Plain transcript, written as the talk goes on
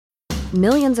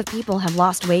Millions of people have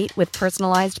lost weight with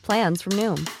personalized plans from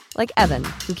Noom. Like Evan,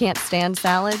 who can't stand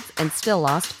salads and still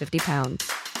lost 50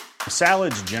 pounds.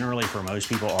 Salads generally for most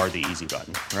people are the easy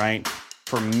button, right?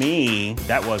 For me,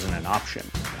 that wasn't an option.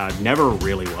 I never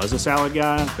really was a salad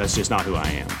guy. That's just not who I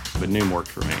am. But Noom worked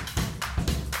for me.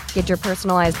 Get your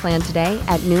personalized plan today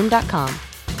at Noom.com.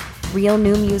 Real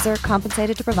Noom user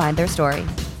compensated to provide their story.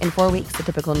 In 4 weeks, the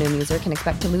typical Noom user can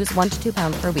expect to lose 1 to 2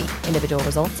 pounds per week. Individual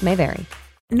results may vary.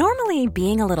 Normally,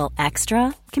 being a little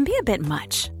extra can be a bit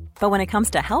much. But when it comes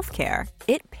to healthcare,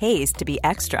 it pays to be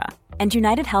extra. And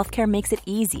United Healthcare makes it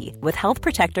easy with Health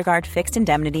Protector Guard fixed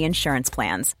indemnity insurance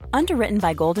plans. Underwritten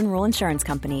by Golden Rule Insurance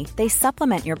Company, they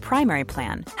supplement your primary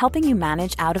plan, helping you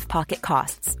manage out-of-pocket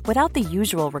costs without the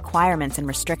usual requirements and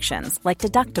restrictions like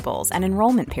deductibles and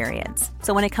enrollment periods.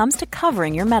 So when it comes to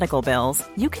covering your medical bills,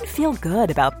 you can feel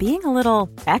good about being a little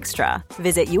extra.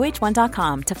 Visit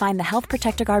uh1.com to find the Health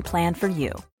Protector Guard plan for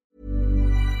you.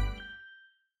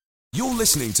 You're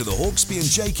listening to the Hawksby and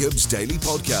Jacobs Daily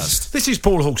Podcast. This is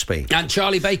Paul Hawksby. And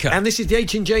Charlie Baker. And this is the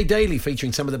H&J Daily,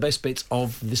 featuring some of the best bits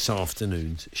of this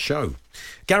afternoon's show.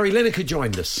 Gary Lineker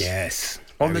joined us. Yes.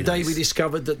 On the day we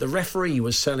discovered that the referee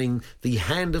was selling the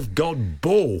Hand of God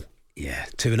ball. Yeah,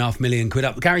 £2.5 million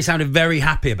up. Gary sounded very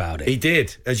happy about it. He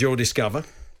did, as you'll discover.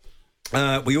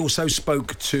 We also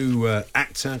spoke to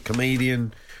actor,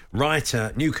 comedian,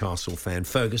 writer, Newcastle fan,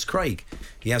 Fergus Craig.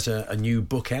 He has a new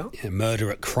book out. Yeah, Murder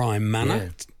at Crime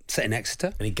Manor, set in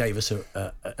Exeter. And he gave us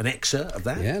an excerpt of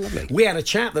that. Yeah, lovely. We had a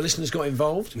chat, the listeners got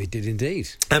involved. We did indeed.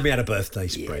 And we had a birthday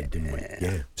spread, didn't we?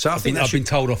 Yeah. So I've been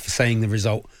told off for saying the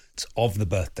results of the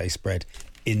birthday spread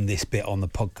in this bit on the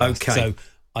podcast. Okay. So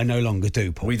I no longer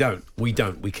do, Paul. We don't. We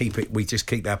keep it. We just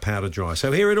keep our powder dry.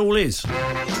 So here it all is.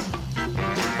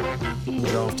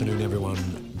 Good afternoon,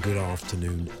 everyone. Good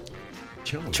afternoon,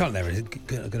 Charlie, there is.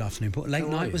 Good afternoon, Paul. Late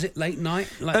night, was it? Late night?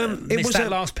 It was that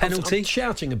last penalty? I'm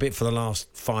shouting a bit for the last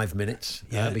 5 minutes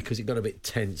because it got a bit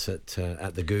tense at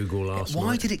the Google last night.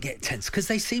 Why did it get tense? Because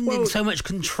they seemed in so much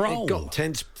control. It got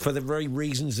tense for the very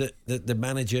reasons that the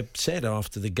manager said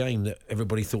after the game, that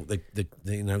everybody thought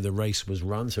the race was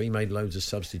run, so he made loads of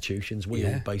substitutions. We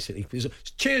all basically...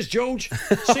 Cheers, George!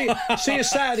 See you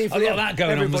Saturday. I got that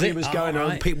going on, Everybody was going on.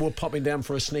 Right. People were popping down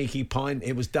for a sneaky pint.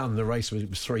 It was done. The race was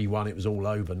 3-1. It was all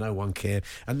over. No one cared.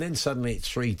 And then suddenly it's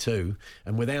 3-2.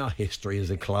 And with our history as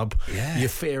a club, you're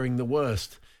fearing the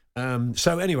worst.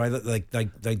 So anyway,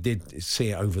 they did see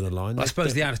it over the line. I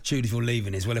suppose the attitude if you're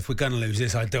leaving is, well, if we're going to lose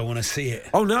this, I don't want to see it.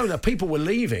 Oh no, people were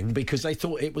leaving because they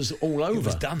thought it was all over. It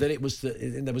was done. That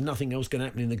there was nothing else going to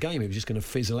happen in the game. It was just going to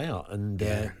fizzle out, and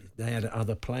they had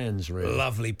other plans. Really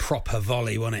lovely proper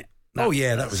volley, wasn't it? That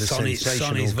was a sensational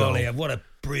Sonny's goal. volley. What a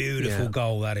beautiful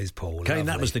goal that is, Paul. Kane,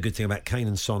 that was the good thing about Kane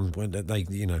and Son. When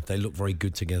they looked very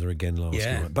good together again last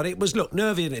night. But it was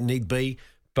nervier than it need be.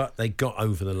 But they got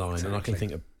over the line, and I can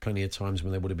think of plenty of times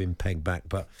when they would have been pegged back.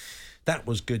 But that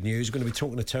was good news. We're going to be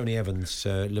talking to Tony Evans,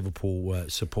 Liverpool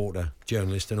supporter,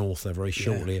 journalist, and author very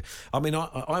shortly. Yeah. I mean,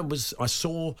 I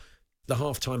saw the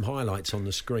halftime highlights on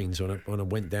the screens when I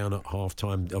went down at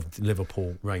halftime of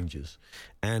Liverpool Rangers,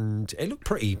 and it looked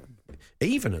pretty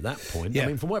even at that point. I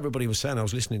mean, from what everybody was saying, I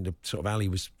was listening to sort of Ali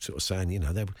was sort of saying,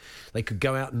 they could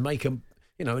go out and make an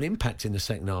impact in the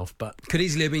second half, but could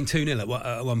easily have been 2-0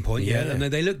 at one point. And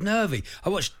they looked nervy. I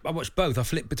watched both. I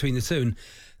flipped between the two, and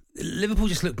Liverpool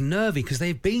just looked nervy because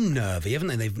they've been nervy, haven't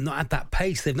they? They've not had that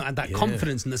pace, they've not had that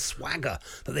confidence and the swagger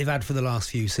that they've had for the last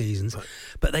few seasons.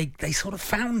 But they sort of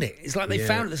found it. It's like they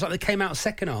found it. It's like they came out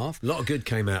second half. A lot of good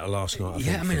came out of last night. I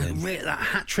think, that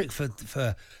hat trick for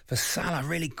Salah,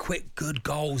 really quick, good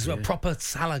goals, proper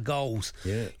Salah goals.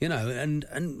 Yeah, and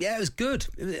it was good.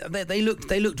 They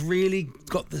looked really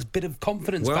got this bit of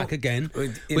confidence back again,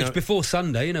 which before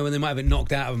Sunday, when they might have been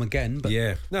knocked out of them again. But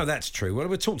no, that's true. Well,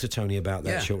 we'll talk to Tony about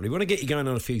that shortly. We want to get you going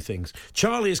on a few things.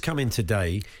 Charlie has come in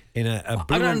today in a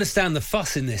blue... I don't understand the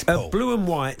fuss in this, Paul. A blue and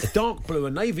white, a dark blue,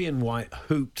 a navy and white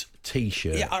hooped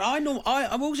T-shirt. Yeah,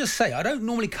 I will just say, I don't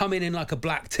normally come in like a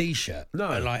black T-shirt.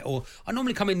 No. Or I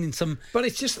normally come in some But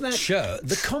it's just that shirts.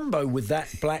 The combo with that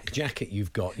black jacket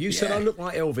you've got. You said I look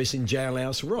like Elvis in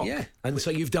Jailhouse Rock. Yeah. And so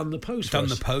you've done the pose for us. Done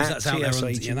the pose, that's out there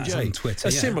that's on Twitter.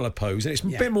 A similar pose, and it's a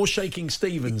bit more Shaking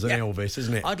Stevens than Elvis,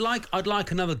 isn't it? I'd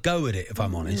like another go at it, if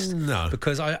I'm honest. No.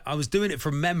 Because I was doing it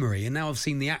from memory, and now I've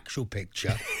seen the actual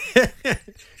picture.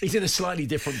 He's in a slightly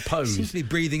different pose. Seems to be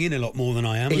breathing in a lot more than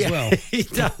I am as well. He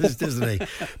does. does, doesn't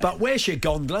he? But where's your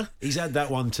gondola? He's had that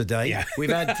one today. Yeah. We've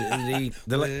had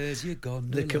Where's your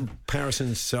gondola? the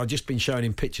comparisons. So I've just been showing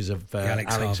him pictures of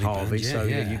Alex Harvey. band, So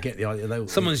yeah. you get the idea.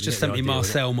 Someone's just sent me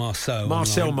Marcel Marceau.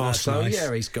 Marcel online. Marceau, That's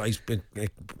nice. yeah,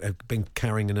 he's been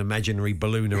carrying an imaginary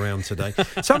balloon around today.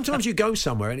 Sometimes you go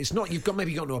somewhere and it's not, you've got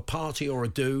maybe gone to a party or a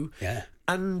do, Yeah.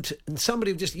 and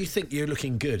somebody just, you think you're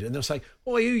looking good, and they'll say,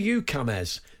 "Oh, who you come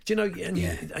as?" Do you know? And,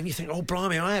 you think, "Oh,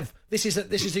 blimey, I have. This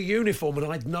is a uniform, and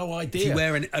I had no idea." If you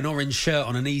wear an orange shirt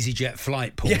on an EasyJet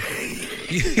flight, Paul,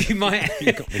 you might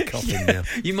You got me coughing now.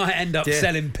 You might end up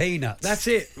selling peanuts. That's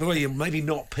it. Well, maybe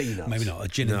not peanuts. Maybe not a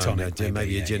gin and tonic.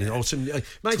 Maybe a gin, or some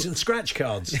maybe some scratch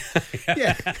cards.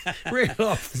 Yeah, reel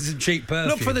off some cheap perfume.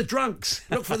 Look for the drunks.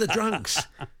 Look for the drunks.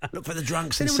 Look for the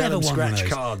drunks and Anyone sell ever them won one of scratch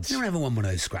those? cards. Anyone ever won one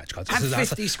of those scratch cards? Have That's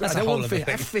 50 scratch. a I whole want other thing.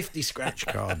 have 50 scratch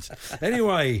cards.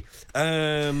 Anyway,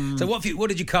 So what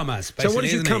did you come as? so what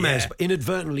did you isn't come it? as? Yeah.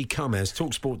 Inadvertently come as.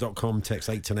 Talksport.com, text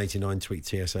 81089, tweet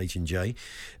TSH and J.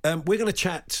 We're going to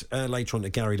chat later on to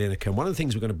Gary Lineker. And one of the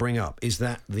things we're going to bring up is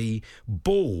that the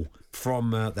ball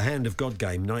from the Hand of God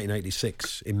game,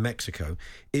 1986 in Mexico,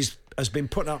 has been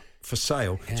put up for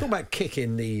sale. Yeah. Talk about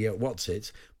kicking the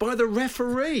by the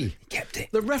referee. Kept it.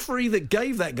 The referee that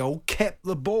gave that goal kept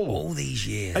the ball. All these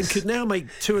years. And could now make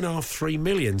 2.5-3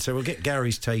 million. So we'll get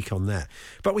Gary's take on that.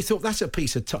 But we thought that's a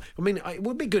piece of time. I mean, it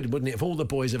would be good, wouldn't it, if all the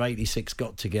boys of 86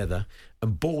 got together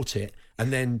and bought it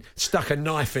and then stuck a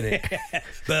knife in it.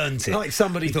 Burnt it. Like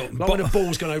somebody Thought, like when a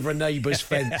ball's gone over a neighbour's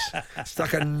fence,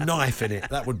 stuck a knife in it.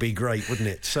 That would be great, wouldn't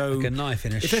it? So Like a knife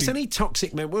in a if there's shoot. any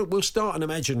toxic men, we'll start an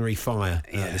imaginary fire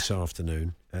this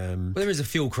afternoon. Well, there is a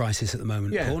fuel crisis at the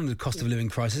moment, Yeah. Paul, and the cost of living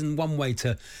crisis. And one way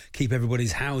to keep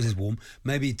everybody's houses warm,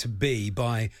 maybe to be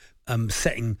by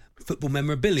setting football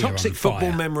memorabilia Toxic on fire.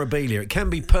 football memorabilia. It can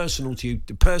be personal to you,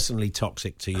 personally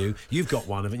toxic to you. You've got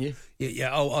one, haven't you? Yeah.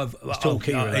 Oh,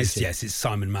 Torquay related. yes, it's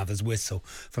Simon Mather's whistle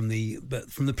from the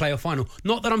playoff final.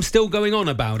 Not that I'm still going on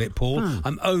about it, Paul.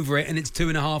 I'm over it, and it's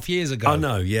 2.5 years ago. I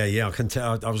know. Yeah. I can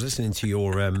tell. I was listening to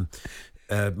your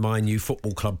My New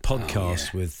Football Club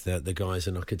podcast with the guys,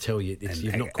 and I could tell you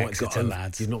you've not quite got over,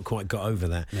 lads. you've not quite got over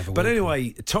that. Never But will,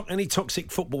 anyway, any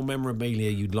toxic football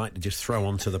memorabilia you'd like to just throw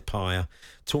onto the pyre?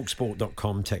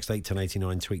 Talksport.com, text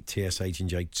 81089, tweet TSH and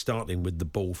J, starting with the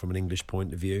ball from an English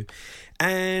point of view.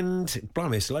 And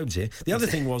blimey, there's loads here. The other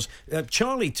thing was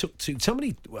Charlie took to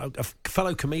somebody, a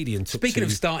fellow comedian. Speaking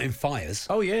of starting fires.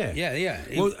 Oh yeah, Yeah.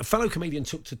 Well, a fellow comedian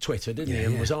took to Twitter, didn't he, Yeah,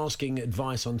 and yeah. was asking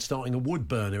advice on starting a wood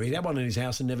burner. He had one in his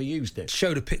house and never used it.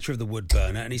 Showed a picture of the wood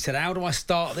burner, and he said, "How do I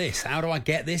start this? How do I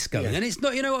get this going?" Yeah. And it's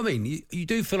not, you know what I mean. You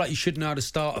do feel like you should know how to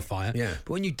start a fire. Yeah.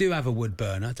 But when you do have a wood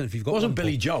burner, I don't know if you've got. It wasn't one,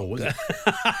 Billy Paul. Joel, was it?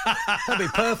 That'd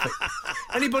be perfect.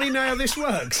 Anybody know how this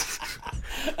works?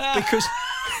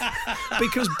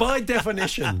 Because by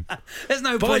definition, There's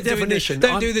no by point doing definition, this.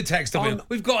 Don't I'm- do the text of it. I'm-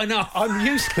 We've got enough. I'm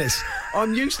useless.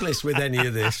 I'm useless with any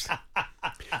of this.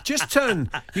 Just turn.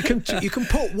 You can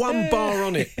put one bar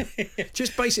on it.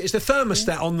 Just basically, it's the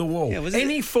thermostat on the wall. Yeah, was it-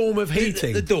 Any form of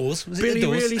heating. The doors. Was it Billy the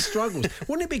doors? really struggles.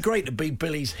 Wouldn't it be great to be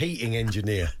Billy's heating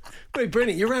engineer? It'd be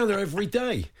brilliant. You're around there every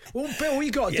day. Well, Bill, all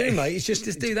you got to do, mate, is just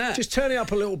do that. Just turn it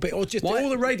up a little bit, or just Why- all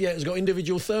the radiators got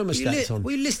individual thermostats on.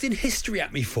 What are you listing history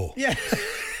at me for? Yeah.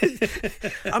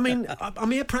 I mean,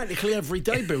 I'm here practically every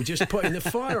day, Bill, just putting the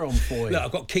fire on for you. Look,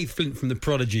 I've got Keith Flint from the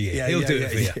Prodigy here. He'll do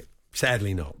it for you.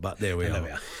 Sadly not, but there we There are. we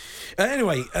are.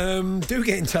 Anyway, do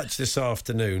get in touch this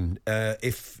afternoon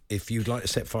if you'd like to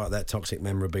set fire to that toxic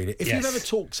memorabilia. If you've Yes. ever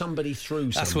talked somebody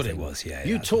through something. That's what it was, yeah.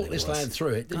 You that's talked what it this was. lad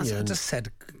through it, didn't you? I And- just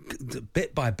said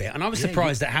bit by bit, and I was Yeah,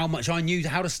 surprised at how much I knew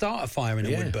how to start a fire in a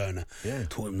Yeah, wood burner. yeah.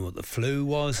 Taught him what the flue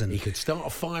was, and He could start a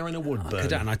fire in a wood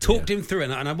burner. and I talked him through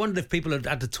it, and I wondered if people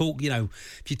had to talk. You know,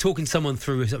 if you're talking someone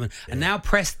through something, and now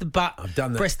press the button. I've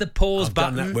done that. Press the pause I've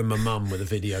button. done that with my mum with a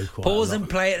video quite Pause a lot. and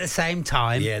play at the same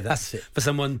time. Yeah, that's it. for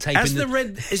someone taping Has the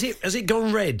red? Has it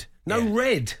gone red? No Yeah.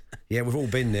 red. Yeah, we've all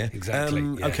been there. Exactly,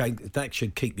 yeah. Okay, that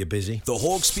should keep you busy. The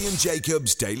Hawksby and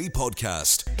Jacobs Daily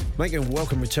Podcast. Make a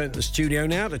welcome return to the studio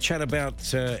now to chat about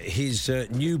his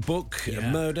new book,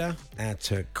 Murder at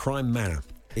Crime Manor.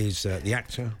 Is the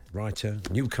actor, writer,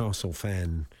 Newcastle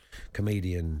fan,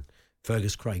 comedian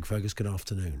Fergus Craig. Fergus, good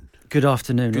afternoon. Good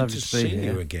afternoon. Good Lovely to to be see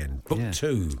here. you again. Book Yeah.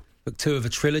 2. Book 2 of a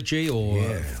trilogy, or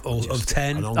of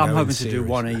 10. an I'm ongoing hoping to do series.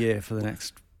 one a year for the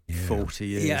next 40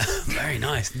 years. Yeah, very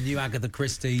nice. New Agatha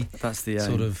Christie. That's the aim.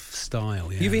 sort of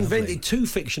style. Yeah, You've lovely. invented 2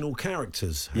 fictional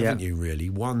characters, haven't Yeah. you, really?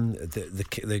 One,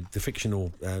 the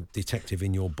fictional detective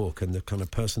in your book, and the kind of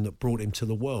person that brought him to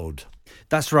the world.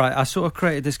 That's right. I sort of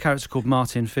created this character called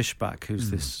Martin Fishback,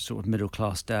 who's this sort of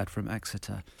middle-class dad from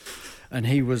Exeter. And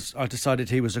I decided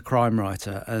he was a crime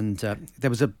writer. And I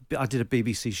did a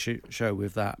BBC show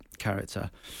with that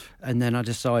character. And then I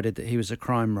decided that he was a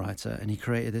crime writer, and he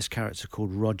created this character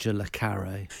called Roger Le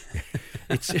Carre.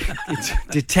 It's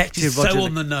Detective Roger. So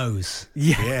on the nose.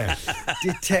 Yeah.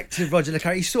 Detective Roger Le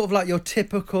Carre. He's sort of like your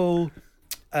typical,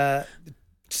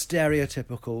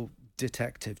 stereotypical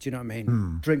detective. Do you know what I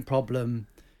mean? Drink problem,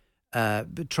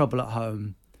 trouble at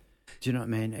home. Do you know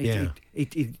what I mean?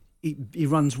 He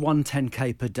runs 1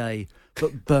 10K per day,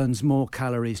 but burns more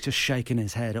calories just shaking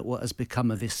his head at what has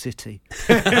become of his city.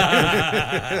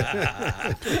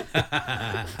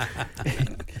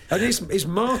 And is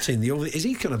Martin is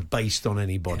he kind of based on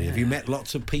anybody? Have you met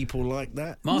lots of people like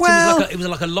that? Martin was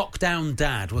like a lockdown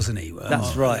dad, wasn't he?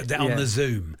 That's right. On the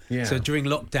Zoom. Yeah. So during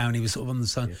lockdown, he was sort of on the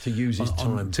sun to use his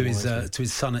time to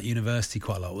his son at university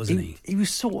quite a lot, wasn't he? He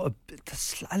was sort of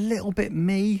a little bit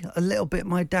me, a little bit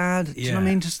my dad. Do you know what I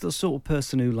mean? Just the sort of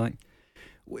person who, like,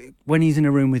 when he's in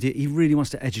a room with you, he really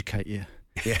wants to educate you.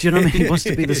 Yeah. Do you know what I mean? He wants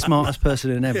to be the smartest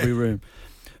person in every room.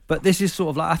 But this is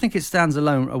sort of like, I think it stands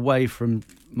alone away from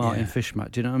Martin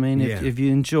Fishback. Do you know what I mean? If you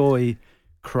enjoy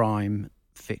crime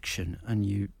fiction and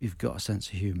you've got a sense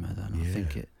of humour, then I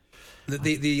think it.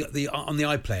 The on the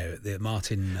iPlayer, the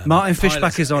Martin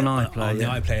Fishback is on iPlayer. On the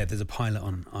iPlayer, there's a pilot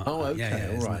on.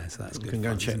 Okay, all right. So that's good. You can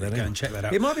go and check that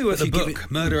out. It might be worth the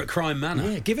book Murder at Crime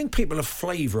Manor. Yeah, giving people a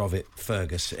flavour of it,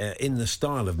 Fergus, in the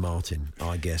style of Martin,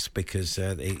 I guess, because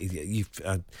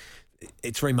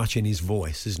it's very much in his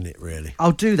voice, isn't it, really?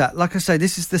 I'll do that. Like I say,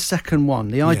 this is the second one.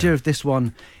 The idea of this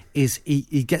one is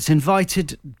he gets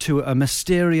invited to a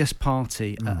mysterious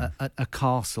party at a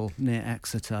castle near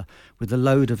Exeter with a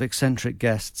load of eccentric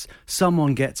guests.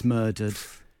 Someone gets murdered.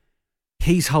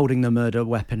 He's holding the murder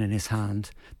weapon in his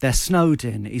hand. They're snowed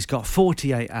in. He's got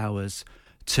 48 hours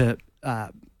to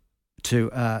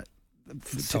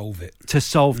solve it. To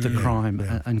solve the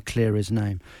crime and clear his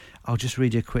name. I'll just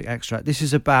read you a quick extract. This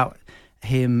is about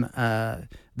him,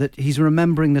 that he's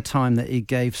remembering the time that he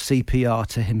gave CPR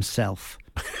to himself.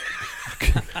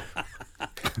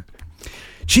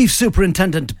 Chief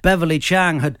Superintendent Beverly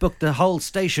Chang had booked the whole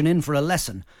station in for a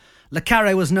lesson. Le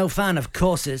Carre was no fan of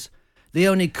courses. The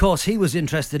only course he was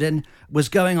interested in was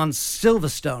going on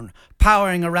Silverstone,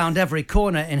 powering around every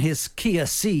corner in his Kia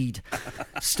Ceed,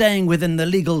 staying within the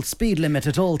legal speed limit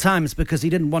at all times because he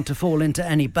didn't want to fall into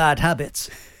any bad habits.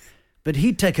 But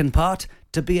he'd taken part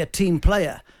to be a team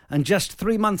player, and just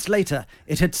 3 months later,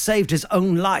 it had saved his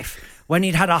own life when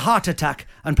he'd had a heart attack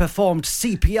and performed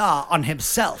CPR on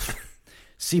himself.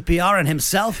 CPR on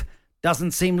himself?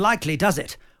 Doesn't seem likely, does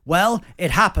it? Well,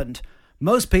 it happened.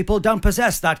 Most people don't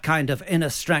possess that kind of inner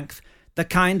strength, the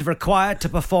kind required to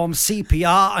perform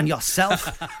CPR on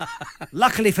yourself.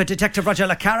 Luckily for Detective Roger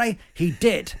Le Carre, he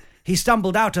did. He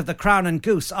stumbled out of the Crown and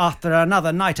Goose after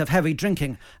another night of heavy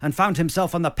drinking and found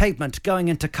himself on the pavement going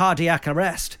into cardiac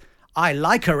arrest. I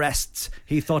like arrests,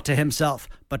 he thought to himself,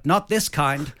 but not this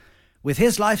kind. With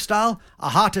his lifestyle, a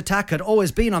heart attack had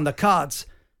always been on the cards.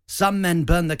 Some men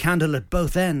burn the candle at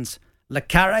both ends. Le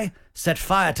Carre set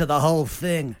fire to the whole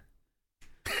thing.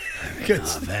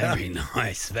 Very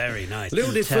nice, very nice.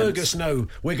 Little did Fergus know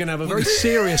we're going to have a very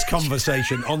serious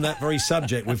conversation on that very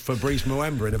subject with Fabrice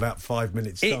Muamba in about 5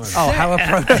 minutes' time. How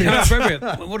appropriate.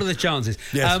 What are the chances?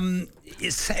 Yes.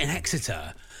 It's set in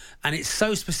Exeter, and it's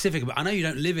so specific. But I know you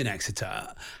don't live in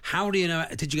Exeter. How do you know?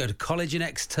 Did you go to college in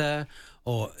Exeter?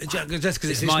 Or just because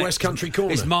it's my West Country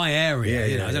corner, it's my area.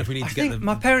 I don't know if we need to get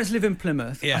my parents live in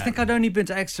Plymouth. Yeah. I think I'd only been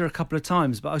to Exeter a couple of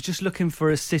times, but I was just looking for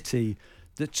a city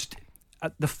that just,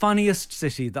 the funniest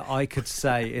city that I could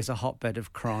say is a hotbed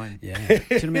of crime. Yeah. Do you know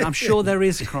what I mean? I'm sure there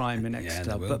is crime in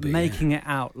Exeter, but making it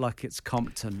out like it's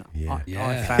Compton,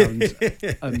 I found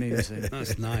amusing.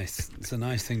 That's nice. It's a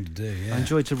nice thing to do. Yeah. I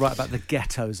enjoyed to write about the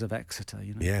ghettos of Exeter.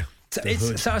 You know. Yeah.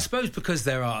 So I suppose because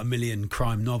there are a million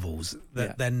crime novels,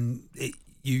 that then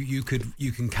you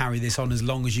can carry this on as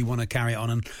long as you want to carry it on,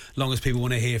 and as long as people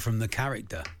want to hear from the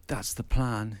character. That's the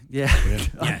plan. Yeah.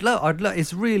 I'd love.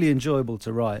 It's really enjoyable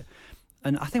to write,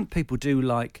 and I think people do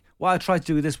like. What I tried to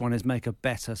do with this one is make a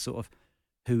better sort of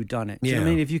whodunit. Do you know what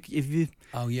I mean?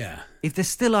 If there's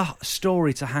still a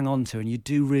story to hang on to, and you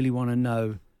do really want to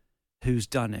know who's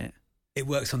done it. It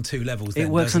works on two levels. It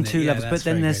works on two levels, but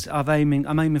then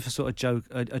I'm aiming for sort of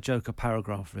a Joker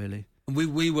paragraph, really.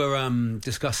 We were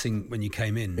discussing when you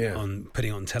came in on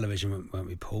putting it on television, weren't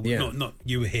we, Paul? Yeah. Not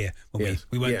you were here when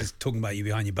we weren't just talking about you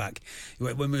behind your back.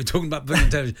 When we were talking about putting on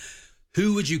television,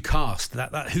 who would you cast?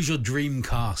 That who's your dream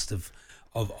cast of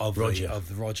of Roger.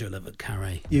 of Roger Le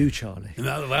Carre. You, Charlie.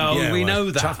 Well, Yeah, we well,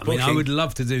 know that. tough I mean, I booking. would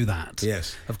love to do that.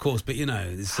 Yes. Of course, but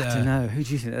it's, I don't know. Who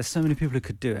do you think? There's so many people who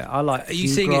could do it. I like. Are you Hugh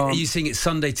seeing it? Grant. Are you seeing it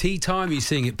Sunday tea time? Are you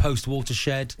seeing it post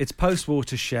Watershed? It's post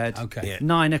Watershed. Okay. Yeah.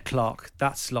 9 o'clock.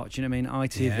 That slot. Do you know what I mean?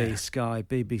 ITV, Yeah. Sky,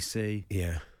 BBC.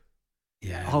 Yeah.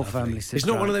 Yeah, Whole lovely. family sits It's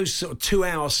not round. one of those sort of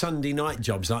 2-hour Sunday night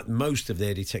jobs like most of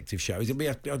their detective shows. It'll be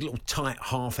a little tight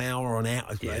half hour on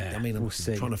out. Yeah, I mean, I'm we'll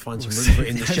see. trying to find We'll some room for it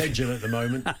in see. the schedule at the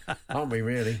moment, aren't we?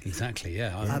 Really? Exactly.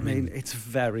 Yeah. I mean, it's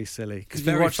very silly. It's Could you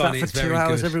very watch funny, that it's for 2 very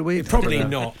hours good. every week? Probably I don't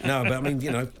know. not. No, but I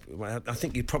mean, I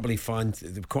think you'd probably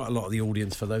find quite a lot of the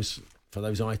audience for those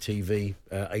ITV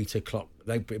 8 o'clock.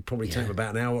 They probably take them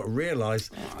about an hour to realise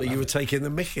that you were taking the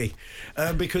mickey,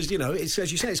 because it's,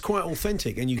 as you say, it's quite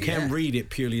authentic, and you can read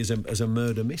it purely as a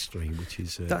murder mystery, which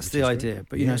is That's which the is idea.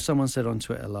 great. But someone said on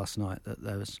Twitter last night that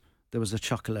there was a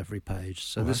chuckle every page.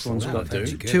 So this that's one's all got that'll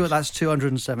do. that's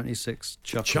 276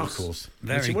 chuckles. Chuckles.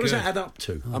 Very So what does good. that add up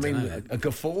to? I mean, dunno. a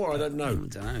guffaw? I don't know. I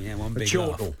don't know. Yeah, one A big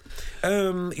chortle.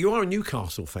 laugh. You are a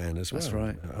Newcastle fan as well. That's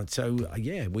right.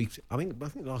 I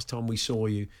think last time we saw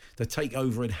you, the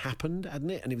takeover had happened, hadn't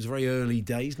it? And it was very early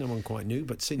days. No one quite knew,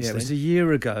 but since Yeah, it was a then,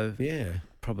 year ago. yeah.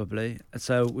 Probably.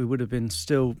 So we would have been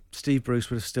Steve Bruce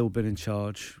would have still been in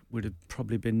charge. Would have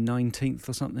probably been 19th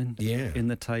or something Yeah. in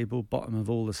the table, bottom of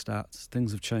all the stats.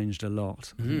 Things have changed a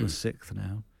lot. I think we're 6th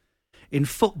now. In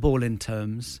footballing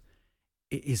terms,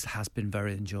 has been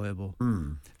very enjoyable.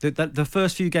 The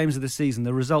first few games of the season,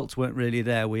 the results weren't really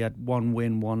there. We had 1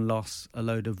 win, 1 loss, a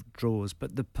load of draws,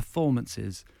 but the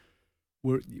performances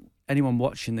were. Anyone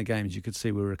watching the games, you could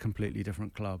see we were a completely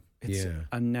different club.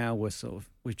 And now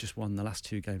we've just won the last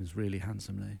 2 games really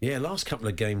handsomely. Yeah, last couple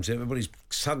of games, everybody's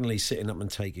suddenly sitting up and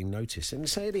taking notice.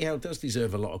 And Eddie Howe does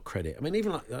deserve a lot of credit. I mean,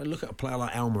 even I look at a player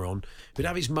like Almiron, who'd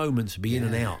have his moments to be in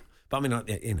and out. But I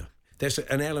mean, there's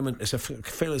an element, there's a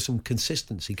feel of some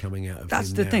consistency coming out of That's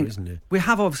him the now, thing. isn't there? We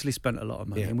have obviously spent a lot of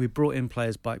money, Yeah. and we brought in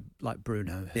players like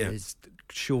Bruno, who Yeah. is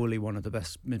surely one of the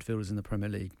best midfielders in the Premier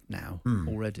League now Hmm.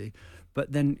 already.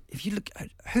 But then, if you look at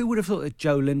who would have thought that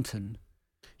Joe Linton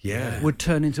Yeah. would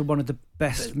turn into one of the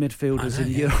best midfielders in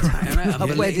Europe?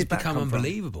 Europe. Where It's did that become come from?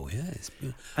 unbelievable. Yeah.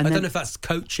 I then- don't know if that's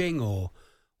coaching or.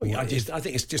 I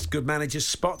think it's just good managers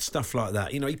spot stuff like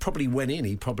that. He probably went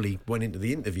into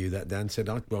the interview that day and said,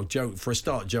 well, Joe, for a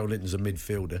start, Joe Linton's a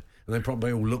midfielder. And they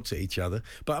probably all looked at each other.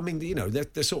 But, I mean,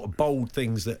 they're sort of bold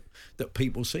things that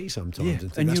people see sometimes. Yeah,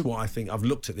 And and that's you- what I think. I've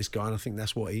looked at this guy and I think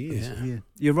that's what he is. Yeah.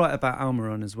 You're right about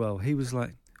Almiron as well. He was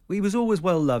he was always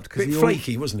well loved because Bit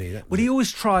flaky, wasn't he? He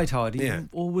always tried hard. He Yeah.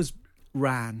 always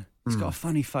ran. He's got a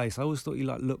funny face. I always thought he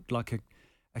looked like a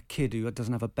kid who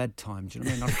doesn't have a bedtime. Do you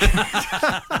know what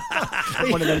I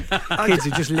mean? One of them kids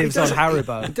who just lives on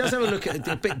Haribo. He does have a look at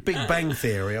the Big Bang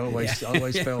Theory. I always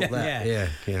felt that.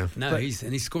 Yeah. No,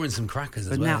 he's scoring some crackers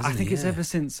as But well. now I isn't think he? it's Yeah. ever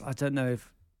since, I don't know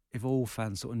if all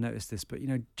fans sort of noticed this, but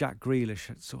Jack Grealish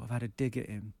had sort of had a dig at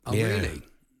him. Oh, Yeah. really?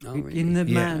 Oh, really? In the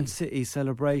Yeah. Man City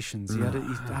celebrations, he had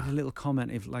a little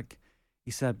comment of he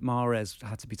said Mahrez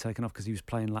had to be taken off because he was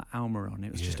playing like Almiron.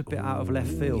 It was just a bit out of left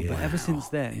field. But ever since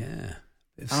then, Yeah.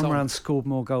 Almiron scored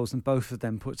more goals than both of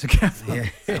them put together.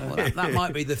 Well, that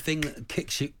might be the thing that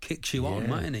kicks you on,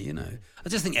 mightn't it? I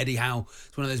just think Eddie Howe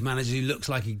is one of those managers who looks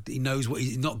like he knows what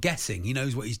he's not guessing. He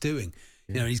knows what he's doing.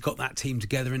 He's got that team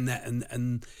together in there,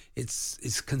 and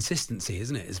it's consistency,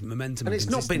 isn't it? It's momentum, And it's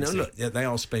not been. consistency. Look, they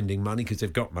are spending money because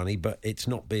they've got money, but it's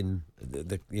not been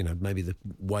maybe the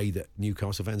way that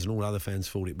Newcastle fans and all other fans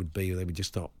thought it would be. They would just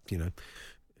start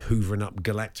hoovering up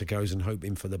Galacticos and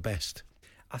hoping for the best.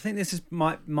 I think this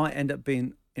might end up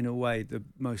being, in a way, the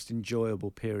most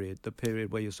enjoyable period, the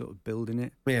period where you're sort of building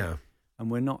it. Yeah.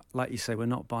 And we're not, like you say, we're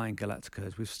not buying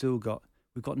Galacticos.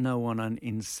 We've got no one on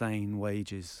insane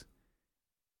wages.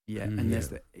 Yeah, and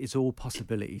it's all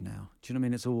possibility now. Do you know what I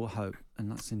mean? It's all hope,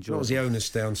 and that's That enjoyable. was the onus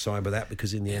downside with that,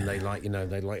 because in the end they like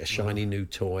a shiny new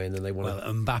toy, and then they want to go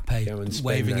and Mbappe spend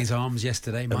waving that. his arms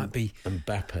yesterday might be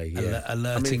Mbappe, yeah.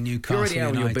 alerting Newcastle If you're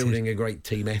already United. you're building a great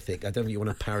team ethic. I don't think you want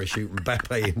to parachute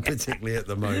Mbappe in, particularly at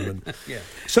the moment.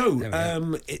 So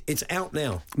it's out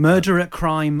now. Murder at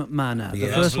Crime Manor. The Yeah.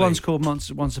 first Lovely. one's called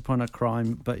Once Upon a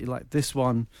Crime, but this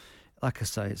one, like I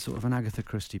say, it's sort of an Agatha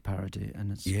Christie parody,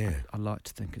 and it's I like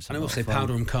to think it's. And I a will lot say of fun.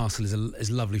 Powderham Castle is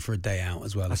lovely for a day out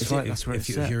as well. That's right, that's where it's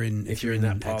set. If you're in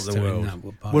that part of the Exeter,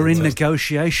 world. part We're of in the world.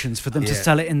 negotiations for them to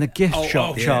sell it in the gift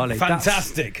shop, Charlie. That's-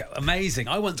 Fantastic, amazing.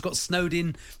 I once got snowed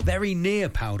in very near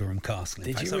Powderham Castle.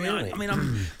 Did you I mean, really? I mean,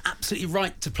 I'm absolutely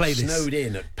right to play this. Snowed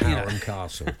in at Powderham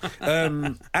Castle.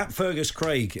 At Fergus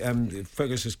Craig,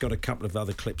 Fergus has got a couple of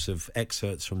other clips of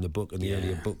excerpts from the book and the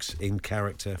earlier books in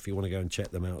character, if you want to go and check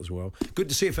them out as well. well. Good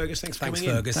to see you, Fergus. Thanks for coming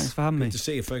in. Fergus. Thanks for having me. Good to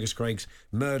see you, Fergus Craig's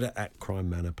Murder at Crime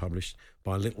Manor, published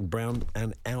by Little Brown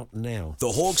and out now. The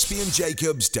Hawksby and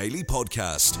Jacobs Daily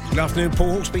Podcast. Good afternoon,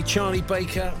 Paul Hawksby, Charlie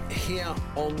Baker here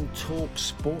on Talk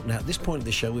Sport. Now, at this point of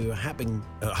the show, we were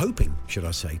hoping, should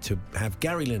I say, to have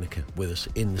Gary Lineker with us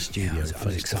in the studio. I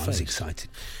was excited.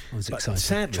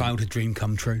 Sadly, childhood dream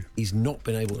come true. He's not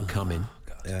been able to come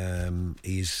in.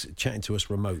 He's chatting to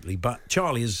us remotely. But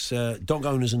Charlie, as dog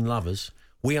owners and lovers,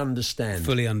 we understand.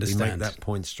 Fully understand. We make that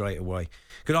point straight away.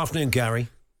 Good afternoon, Gary.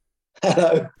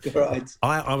 Hello, right.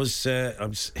 I was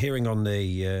hearing on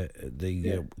the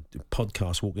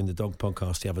podcast, Walking the Dog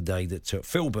podcast, the other day that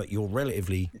Filbert, your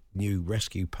relatively new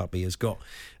rescue puppy, has got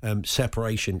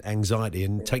separation anxiety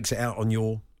and takes it out on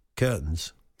your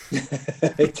curtains.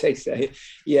 He takes it.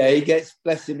 Yeah, he gets,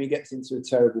 bless him, he gets into a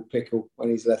terrible pickle when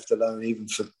he's left alone, even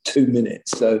for 2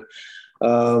 minutes. So,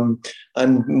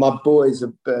 and my boys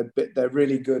they're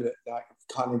really good at that.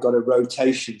 Kind of got a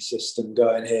rotation system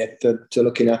going here to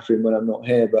looking after him when I'm not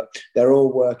here, but they're all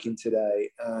working today,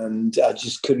 and I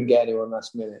just couldn't get anyone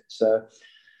last minute. So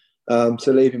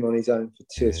to leave him on his own for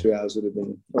 2 or 3 hours would have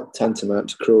been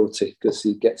tantamount to cruelty, because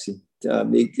he gets him,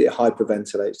 he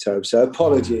hyperventilates terribly. So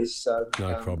apologies. So,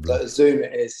 no problem. So Zoom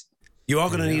it is. You are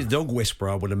going to need a dog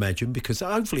whisperer, I would imagine, because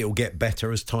hopefully it'll get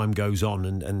better as time goes on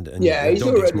and yeah, the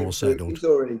dog gets more settled. He's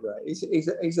already great.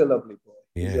 He's a lovely boy.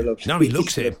 Yeah. No, he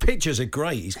looks it. Pictures are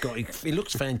great. He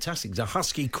looks fantastic. He's a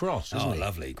husky cross, isn't he?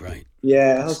 Lovely, great.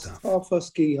 Yeah, half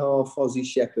husky, half Aussie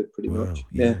Shepherd, pretty much.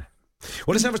 Yeah.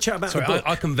 Well, let's have a chat about the book.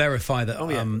 I can verify that,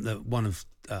 that one of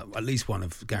at least one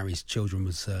of Gary's children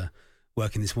was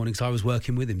working this morning, so I was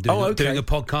working with him doing a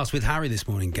podcast with Harry this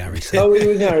morning. Gary said, "Oh, we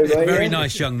with Harry, right? Very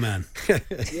nice young man."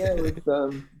 Yeah, with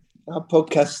our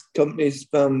podcast company's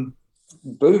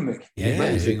booming. Yeah,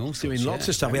 amazing. Doing lots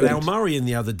of stuff. We had Al Murray in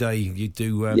the other day. You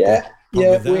do. We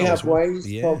have Ways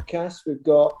podcast. We've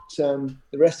got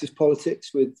The Rest is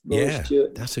Politics with Maurice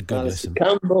Stewart. That's a good listen.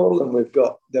 Campbell, and we've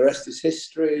got The Rest is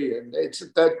History, and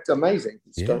that's amazing.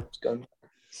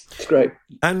 It's great.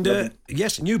 And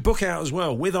yes, new book out as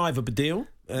well with Ivor Badil.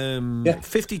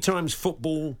 50 times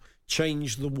football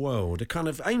changed the world. A kind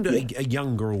of aimed at a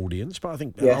younger audience, but I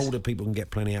think older people can get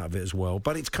plenty out of it as well.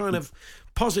 But it's kind of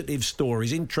positive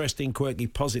stories, interesting, quirky,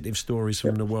 positive stories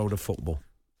from the world of football.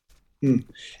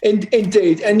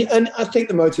 Indeed, and I think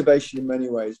the motivation in many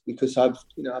ways, because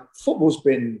football's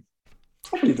been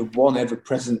probably the one ever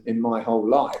present in my whole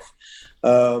life,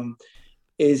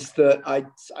 is that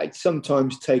I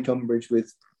sometimes take umbrage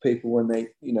with people when they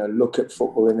look at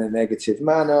football in a negative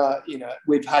manner.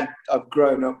 I've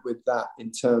grown up with that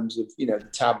in terms of the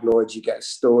tabloids. You get a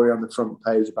story on the front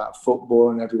page about football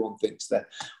and everyone thinks they're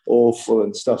awful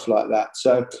and stuff like that.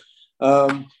 So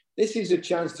this is a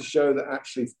chance to show that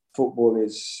actually football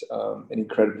is an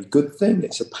incredibly good thing.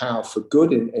 It's a power for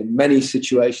good in many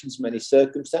situations, many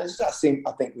circumstances. I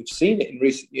think we've seen it in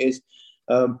recent years,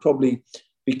 probably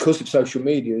because of social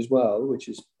media as well, which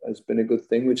has been a good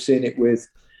thing. We've seen it with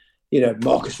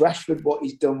Marcus Rashford, what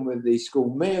he's done with the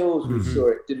school meals. We saw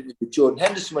it, didn't we, with Jordan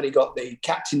Henderson when he got the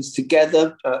captains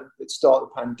together at the start of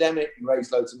the pandemic and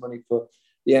raised loads of money for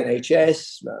the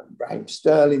NHS. Raheem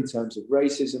Sterling in terms of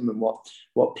racism and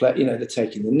what play, they're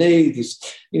taking the knee. There's,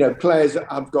 players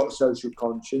that have got social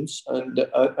conscience and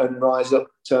rise up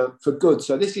for good.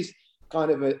 So this is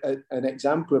kind of an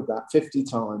example of that. 50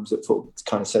 times that football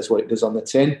kind of says what it does on the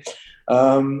tin.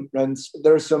 And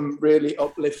there are some really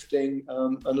uplifting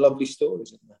and lovely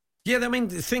stories in there. Yeah, I mean,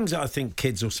 the things that I think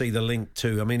kids will see the link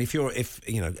to. I mean,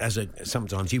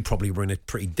 sometimes you probably were in a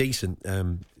pretty decent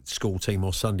school team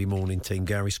or Sunday morning team,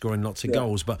 Gary, scoring lots of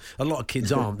goals, but a lot of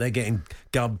kids aren't. They're getting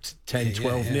gubbed 10,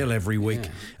 12-0 every week.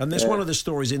 Yeah. And there's one of the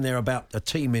stories in there about a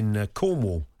team in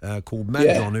Cornwall called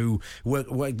Madron who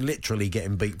were literally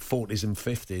getting beat 40s and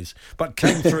 50s, but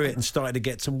came through it and started to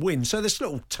get some wins. So there's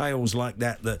little tales like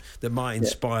that might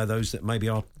inspire those that maybe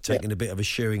are taking a bit of a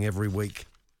shoeing every week.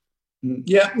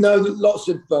 Yeah, no, lots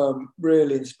of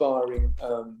really inspiring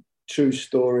true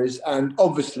stories. And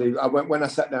obviously, when I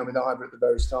sat down with Ivor at the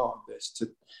very start of this,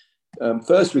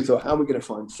 first we thought, how are we going to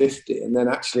find 50? And then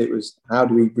actually it was, how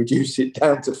do we reduce it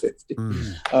down to 50?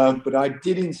 But I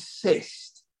did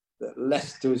insist that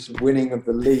Leicester's winning of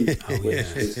the league, which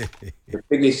is the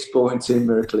biggest sporting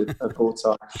miracle of all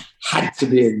time, had to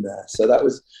be in there. So that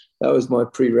was my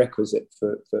prerequisite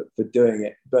for doing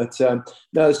it. But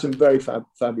there's some very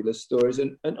fabulous stories.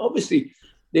 And obviously,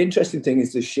 the interesting thing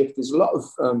is the shift. There's a lot of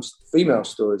female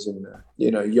stories in there,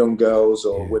 young girls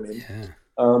or women,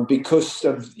 because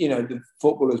of, the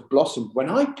football has blossomed. When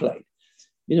I played,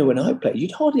 when I played,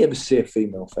 you'd hardly ever see a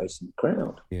female face in the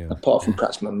crowd, apart from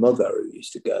perhaps my mother, who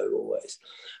used to go always.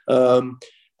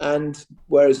 And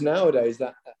whereas nowadays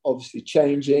that obviously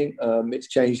changing, it's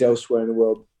changed elsewhere in the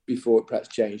world before it perhaps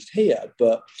changed here.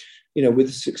 But with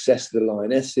the success of the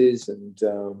Lionesses and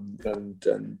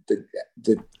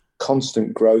the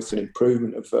constant growth and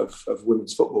improvement of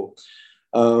women's football,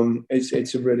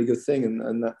 it's a really good thing,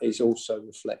 and that is also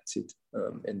reflected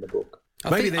in the book.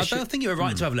 I don't think you were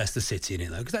right to have Leicester City in it,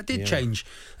 though, because that did change.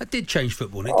 That did change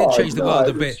football, and it did change the world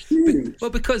a bit. Well,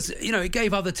 because it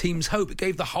gave other teams hope. It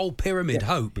gave the whole pyramid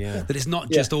hope that it's not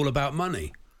just all about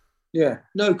money. Yeah,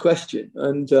 no question,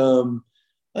 and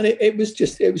it was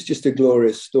just a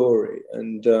glorious story,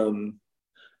 and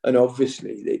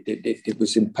obviously it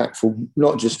was impactful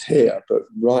not just here but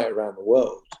right around the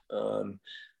world, and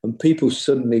people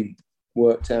suddenly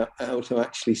worked out how to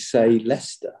actually say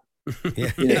Leicester. I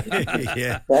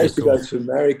used to go to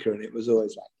America, and it was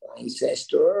always like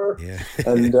Leicester. Yeah.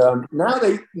 And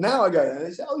now I go there and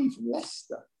they say, "Oh, you're from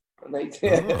Leicester," and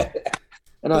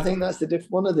and I think that's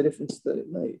one of the differences that it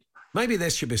made. Maybe there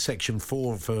should be section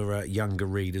 4 for younger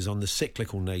readers on the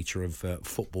cyclical nature of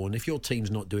football. And if your team's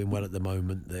not doing well at the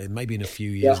moment, maybe in a few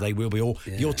years they will be. Or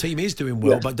your team is doing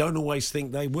well, but don't always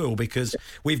think they will, because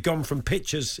we've gone from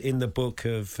pictures in the book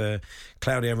of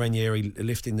Claudio Ranieri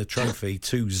lifting the trophy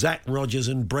to Zach Rogers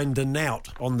and Brendan Nout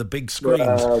on the big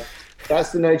screens.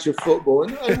 That's the nature of football.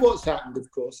 And what's happened,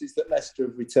 of course, is that Leicester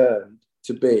have returned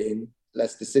to being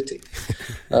Leicester City.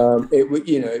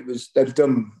 They've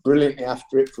done brilliantly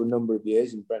after it for a number of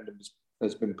years, and Brendan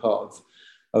has been part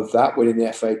of that, winning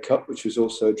the FA Cup, which was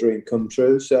also a dream come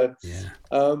true. So,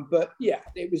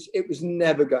 it was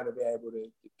never going to be able to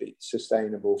be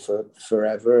sustainable for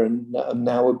forever, and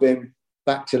now we've been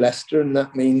back to Leicester, and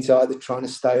that means either trying to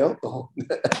stay up or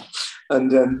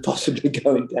and possibly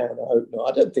going down. I hope not.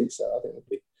 I don't think so. I think it'll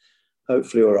be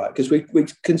hopefully all right, because we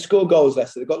can score goals.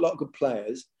 Leicester, they've got a lot of good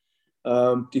players.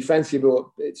 Defensively,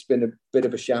 it's been a bit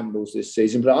of a shambles this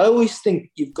season, but I always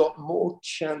think you've got more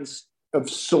chance of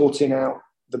sorting out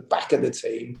the back of the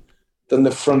team than the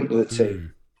front of the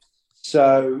team.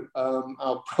 So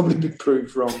I'll probably be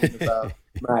proved wrong in about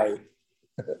May.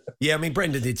 Yeah, I mean,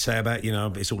 Brendan did say about,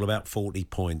 it's all about 40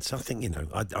 points. I think,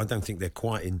 I don't think they're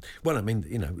quite in... Well, I mean,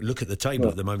 look at the table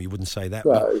at the moment, you wouldn't say that.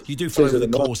 Well, but you do feel over the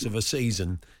course of a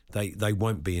season, they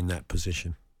won't be in that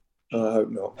position. I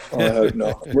hope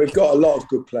not. We've got a lot of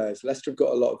good players. Leicester have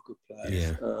got a lot of good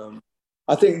players. Yeah.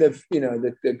 I think they've,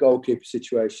 the goalkeeper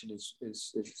situation is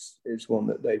one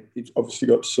that they've obviously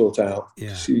got to sort out.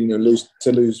 Yeah. So,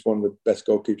 lose one of the best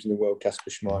goalkeepers in the world, Kasper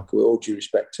Schmeichel, with all due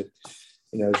respect to,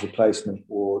 his replacement,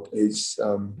 Ward, is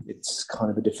it's kind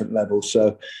of a different level.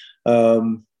 So, I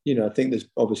think there's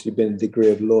obviously been a degree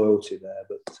of loyalty there,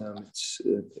 but it's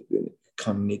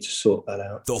kind of need to sort that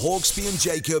out. The Hawksbee and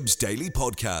Jacobs Daily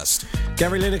Podcast.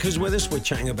 Gary Lineker's with us. We're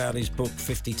chatting about his book,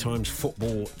 50 Times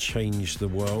Football Changed the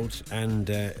World.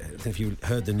 And if you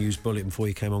heard the news bulletin before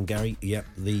you came on, Gary,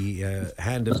 the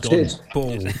Hand of God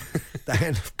ball. The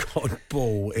Hand of God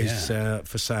ball is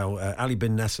for sale. Ali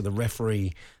bin Nasser, the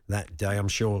referee that day, I'm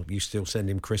sure you still send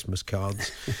him Christmas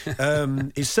cards,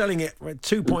 is selling it at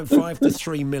 2.5 to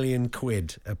 3 million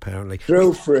quid, apparently.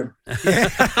 Drill for him.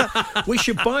 Yeah. We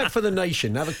should buy it for the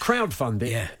nation, have a crowdfund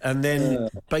it, and then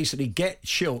basically get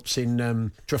Schultz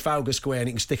in Trafalgar Square, and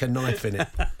he can stick a knife in it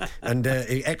and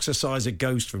exercise a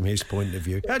ghost from his point of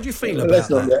view. How do you feel about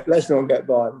that? Let's not get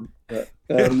Biden.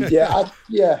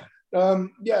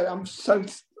 I'm so...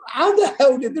 How the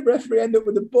hell did the referee end up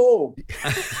with the ball?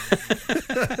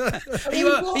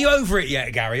 Are you over it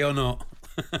yet, Gary, or not?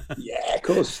 Yeah, of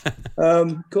course.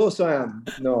 Of course I am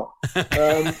not.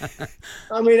 It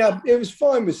was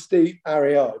fine with Steve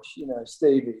Ariadne,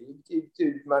 Stevie. He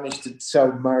managed to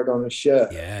sell Maradona a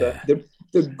shirt. Yeah. But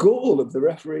the gall of the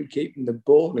referee keeping the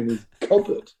ball in his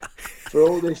cupboard for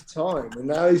all this time, and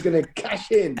now he's going to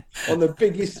cash in on the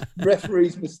biggest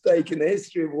referee's mistake in the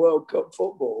history of World Cup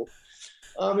football.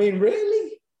 I mean,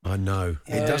 really? I know.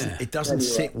 It doesn't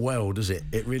sit well, does it?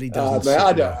 It really doesn't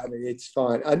sit well. I mean, it's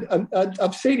fine. And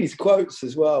I've seen his quotes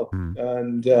as well.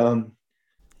 And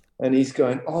he's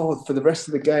going, for the rest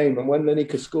of the game. And when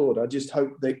Lineker scored, I just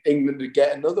hope that England would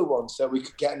get another one so we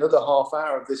could get another half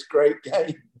hour of this great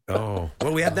game. Oh,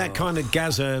 well, we had that kind of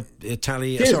Gaza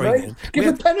Italy. Cheers, mate. Give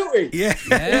a penalty. Yeah.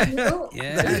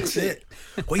 That's it.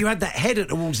 Well, you had that header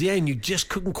towards the end. You just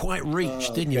couldn't quite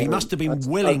reach, didn't you? He must have been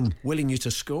willing you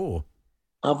to score.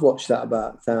 I've watched that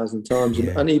about 1,000 times,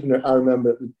 and even I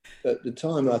remember at the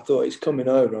time I thought it's coming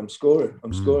over. I'm scoring.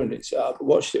 It's I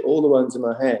watched it all the ones in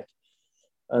my head,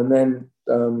 and then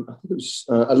I think it was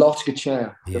Alotka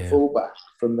Chow, the fullback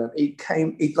from them. He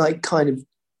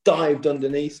dived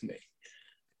underneath me,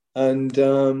 and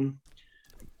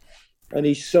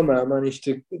he somehow managed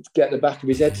to get the back of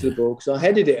his head to the ball, because I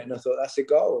headed it and I thought that's a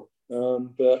goal.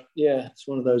 But yeah, it's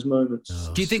one of those moments.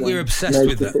 Do you think we were obsessed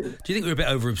with that? Do you think we were a bit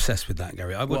over obsessed with that,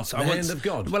 Gary? Hand of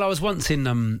God? Well, I was once in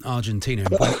Argentina,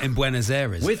 in Buenos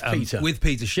Aires, with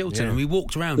Peter Shilton, and we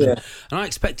walked around, and I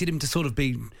expected him to sort of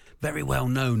be very well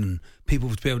known, and people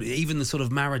would be able to, even the sort of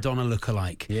Maradona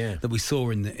lookalike that we saw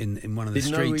in one of the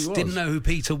streets didn't know who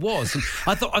Peter was. And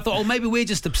I thought, oh, maybe we're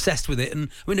just obsessed with it. And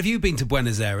I mean, have you been to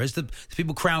Buenos Aires? Do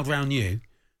people crowd round you?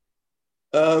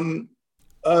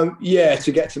 Yeah,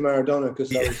 to get to Maradona,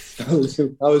 because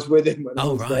I was with him when I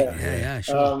was there. Yeah,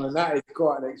 sure. And that is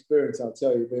quite an experience, I'll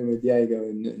tell you. Being with Diego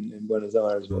in Buenos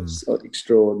Aires was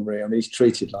extraordinary. I mean, he's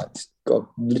treated like God,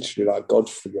 literally like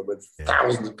Godfather, with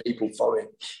thousands of people following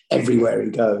everywhere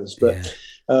he goes. But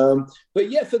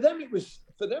yeah, for them it was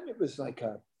like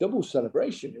a double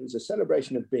celebration. It was a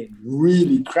celebration of being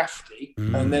really crafty,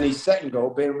 and then his second goal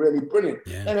being really brilliant.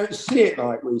 They don't see it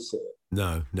like we see it.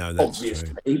 No, that's obviously,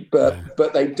 true.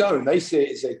 But they don't. They see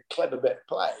it as a clever bit of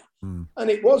play, and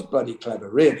it was bloody clever,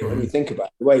 really. When you think about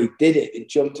it, the way he did it, he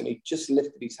jumped and he just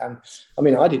lifted his hand. I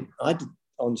mean, I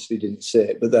honestly didn't see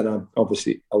it, but then I was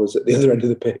at the other end of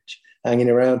the pitch, hanging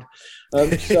around.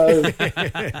 But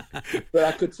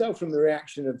I could tell from the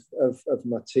reaction of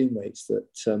my teammates that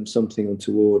something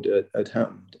untoward had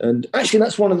happened. And actually,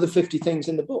 that's one of the 50 things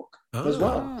in the book as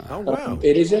well. Oh, wow.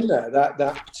 It is in there,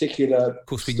 that particular Of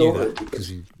course, we story, knew that because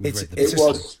we read the book. It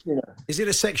was, Is it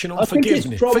a section on I think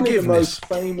forgiveness? it's probably the most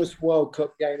famous World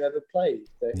Cup game ever played.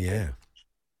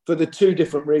 For the two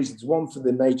different reasons. One, for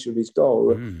the nature of his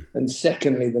goal, and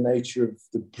secondly, the nature of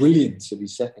the brilliance of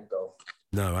his second goal.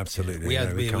 No, absolutely. We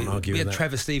had that.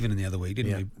 Trevor Steven in the other week,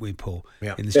 didn't we, Paul?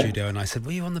 Yeah. In the studio, and I said,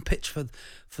 "Were you on the pitch for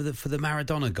the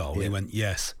Maradona goal?" He went,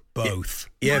 "Yes, both."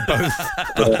 Yeah,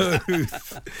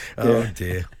 both. Oh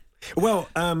dear. Well,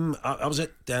 I was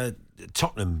at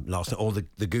Tottenham last night, or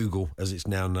the Google as it's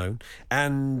now known,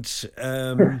 and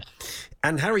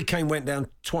Harry Kane went down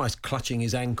twice, clutching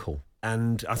his ankle.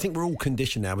 And I think we're all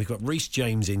conditioned now. We've got Reece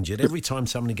James injured. Every time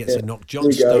somebody gets a knock,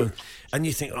 John Stone, and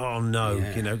you think, oh no,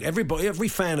 every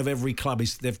fan of every club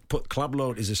they've put club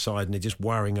loyalties aside and they're just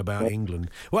worrying about England.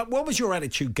 What was your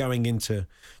attitude going into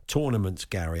tournaments,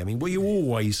 Gary? I mean, were you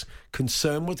always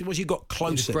concerned? Was you got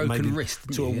closer maybe wrist,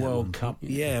 to a World Cup?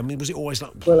 Yeah, I mean, was it always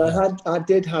like? Well, I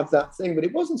did have that thing, but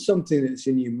it wasn't something that's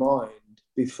in your mind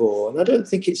before, and I don't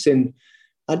think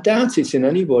I doubt it's in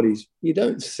anybody's. You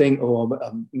don't think, oh, I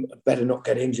better not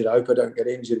get injured. I hope I don't get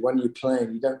injured. When you're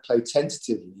playing, you don't play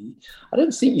tentatively. I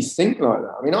don't think you think like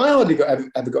that. I mean, I hardly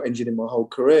ever got injured in my whole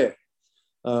career.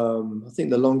 I think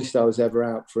the longest I was ever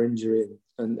out for injury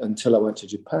until I went to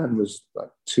Japan was like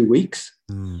 2 weeks.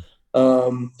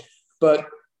 But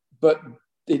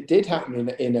it did happen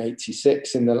in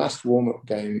 '86 in the last warm-up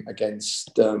game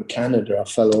against Canada. I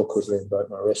fell awkwardly and broke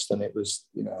my wrist, and it was,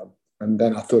 and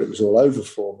then I thought it was all over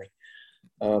for me.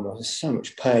 I was so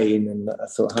much pain, and I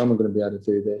thought, how am I going to be able to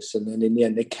do this? And then in the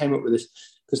end, they came up with this,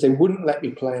 because they wouldn't let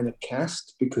me play in a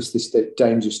cast because this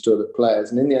dangerous to other players.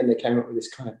 And in the end, they came up with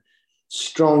this kind of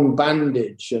strong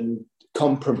bandage and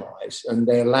compromise, and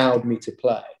they allowed me to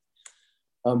play.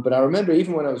 But I remember,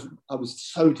 even when I was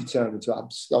so determined I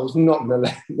was not going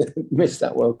to miss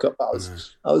that World Cup. I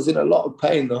was in a lot of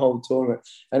pain the whole tournament,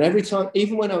 and every time,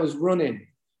 even when I was running,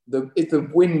 the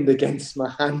wind against my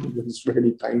hand was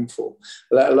really painful,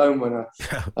 let alone when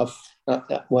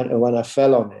I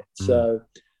fell on it. So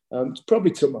it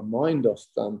probably took my mind off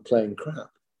playing crap.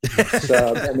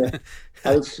 So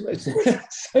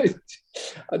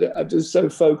I'm just so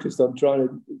focused on trying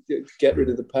to get rid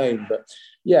of the pain.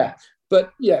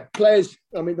 But players,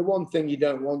 I mean, the one thing you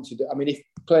don't want to do, I mean, if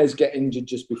players get injured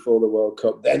just before the World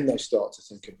Cup, then they start to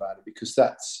think about it, because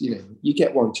that's, you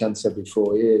get one chance every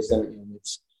 4 years, don't you? And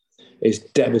it's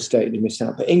devastating to miss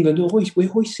out. But England, we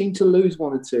always seem to lose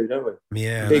one or two, don't we?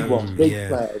 Yeah, big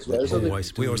players. We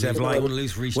always have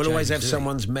we'll always have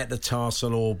someone's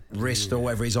metatarsal or wrist or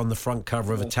whatever is on the front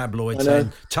cover of a tabloid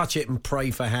saying, touch it and pray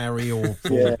for Harry or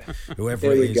for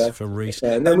whoever it is for Reece.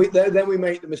 Yeah. And then we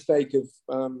make the mistake of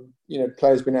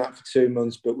players been out for 2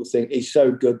 months, but we'll think he's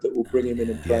so good that we'll bring him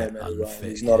in and play him anyway. And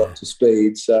he's not up to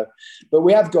speed. So, but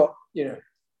we have got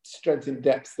strength and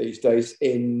depth these days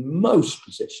in most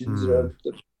positions.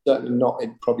 Certainly not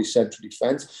in probably central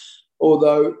defence.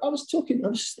 Although I was thinking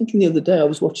the other day, I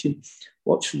was watching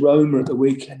Roma at the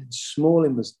weekend, and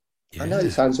Smalling was. I know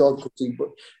it sounds odd,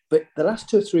 but the last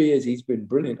 2 or 3 years he's been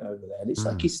brilliant over there, and it's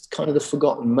like he's kind of the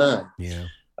forgotten man. Yeah.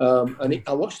 I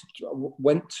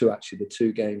went to actually the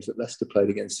 2 games that Leicester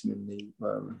played against him in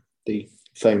the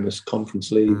famous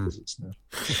Conference League, as it's now.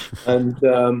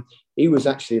 And he was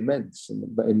actually immense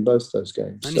in both those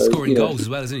games. And he's scoring goals as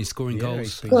well, isn't he? Scoring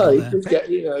goals. Well,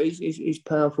 he's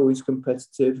powerful, he's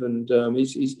competitive, and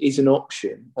he's an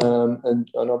option. And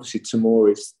obviously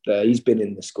Tomori's there. He's been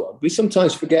in the squad. We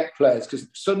sometimes forget players because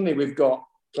suddenly we've got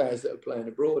players that are playing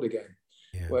abroad again.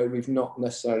 Yeah. Where we've not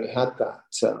necessarily had that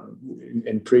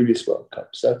in previous World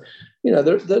Cups. So,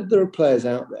 there are players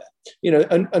out there,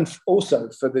 and also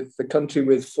for the country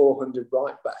with 400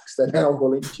 right backs, they're now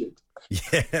all injured.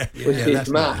 Which is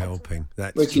mad. Helping.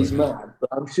 Is mad. But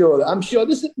I'm sure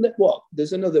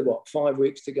there's another 5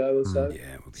 weeks to go or so.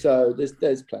 So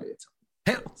there's plenty of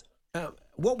time.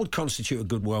 What would constitute a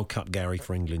good World Cup, Gary,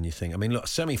 for England, you think? I mean, look,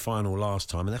 semi-final last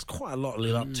time, and that's quite a lot to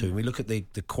live up to. We look at the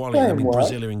quality. I mean,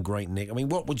 Brazil are in great nick. I mean,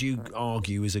 what would you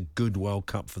argue is a good World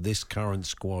Cup for this current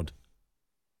squad?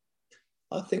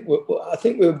 I think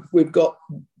we've got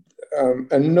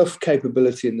enough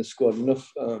capability in the squad,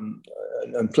 enough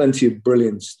and plenty of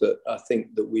brilliance that I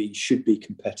think that we should be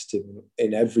competitive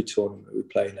in every tournament we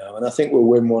play now. And I think we'll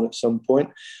win one at some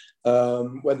point.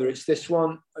 Whether it's this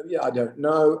one, I don't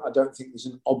know. I don't think there's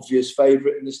an obvious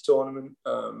favourite in this tournament.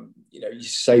 You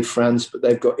say France, but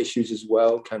they've got issues as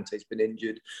well. Kante's been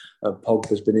injured,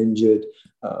 Pogba's been injured,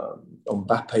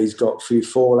 Mbappe's got a few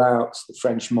fallouts. The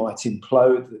French might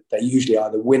implode. They usually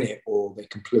either win it or they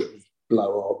completely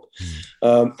blow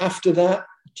up. After that,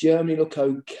 Germany look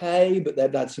okay, but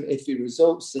they've had some iffy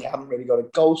results. They haven't really got a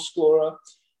goal scorer.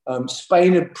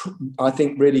 Spain are, I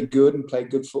think, really good and play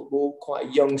good football, quite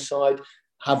a young side.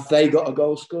 Have they got a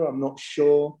goal scorer? I'm not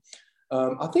sure.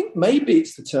 I think maybe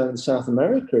it's the turn of South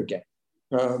America again,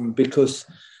 because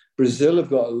Brazil have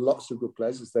got lots of good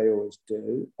players, as they always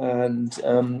do, and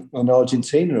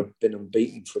Argentina have been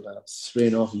unbeaten for about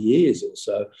 3.5 years or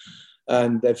so.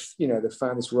 And they've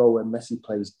found this role where Messi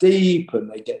plays deep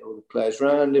and they get all the players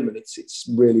around him, and it's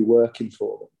really working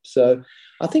for them. So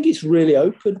I think it's really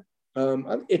open.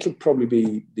 It'll probably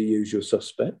be the usual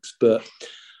suspects, but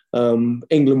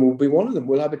England will be one of them.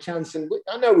 We'll have a chance. And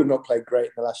I know we've not played great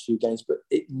in the last few games, but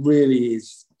it really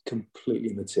is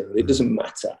completely material. It doesn't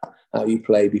matter how you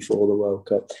play before the World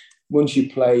Cup. Once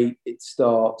you play, it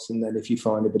starts. And then if you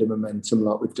find a bit of momentum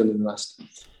like we've done in the last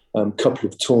couple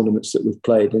of tournaments that we've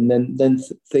played, and then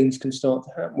things can start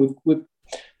to happen.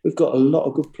 We've got a lot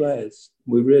of good players.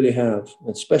 We really have,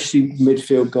 especially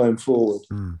midfield going forward.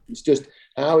 It's just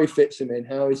how he fits them in,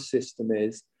 how his system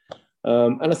is.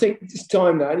 And I think it's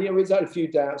time now. We've had a few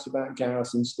doubts about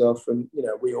Gareth and stuff, and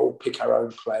we all pick our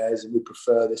own players and we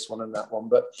prefer this one and that one.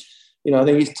 But I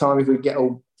think it's time if we get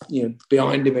all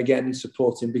behind him again and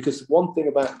support him, because one thing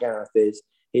about Gareth is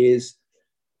he is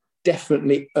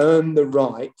definitely earned the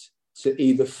right to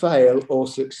either fail or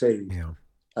succeed. Yeah.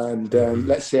 And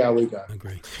let's see how we go. I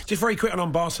agree. Just very quick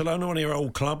on Barcelona, one of your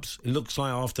old clubs. It looks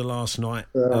like after last night,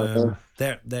 they're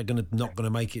not going to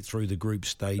make it through the group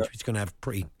stage. It's going to have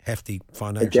pretty hefty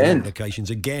financial implications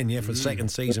again. For the second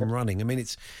season running. I mean,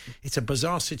 it's a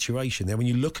bizarre situation there when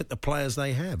you look at the players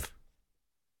they have.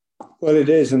 Well, it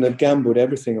is, and they've gambled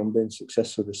everything on being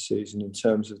successful this season in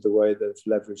terms of the way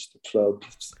they've leveraged the club,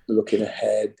 looking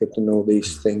ahead. They've done all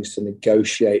these things to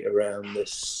negotiate around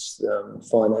this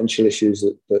financial issues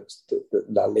that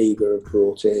La Liga have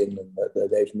brought in, and that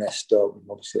they've messed up, and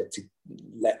obviously had to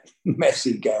let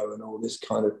Messi go and all this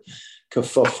kind of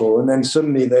kerfuffle. And then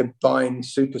suddenly they're buying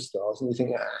superstars, and you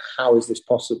think, how is this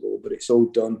possible? But it's all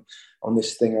done on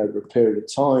this thing over a period of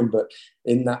time. But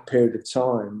in that period of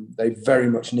time, they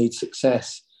very much need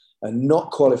success, and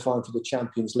not qualifying for the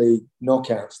Champions League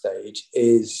knockout stage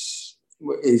is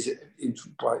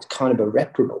kind of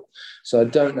irreparable. So I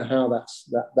don't know how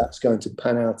that's going to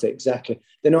pan out exactly.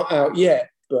 They're not out yet,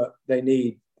 but they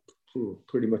need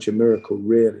pretty much a miracle,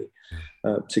 really,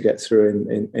 to get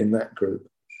through in that group.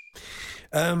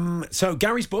 So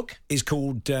Gary's book is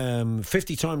called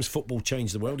 50 Times Football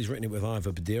Changed the World. He's written it with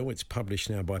Ivor Badil. It's published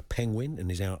now by Penguin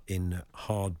and is out in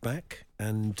hardback.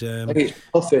 And I think it's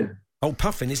Puffin. Oh,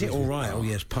 Puffin, is it? All right. Oh,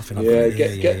 yes, Puffin.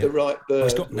 Get the right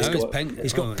bird.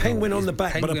 It's got Penguin on the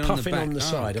back, but a Puffin on the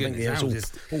side. I think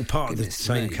it's all part of the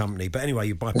same company. But anyway,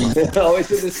 you buy Puffin. Oh,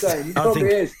 is it the same? It probably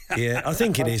is. Yeah, I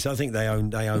think it is. I think they own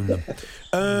them.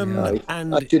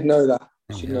 And I should know that.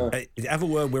 Have a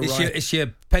word with It's your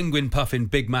Penguin, Puffin,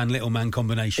 big man, little man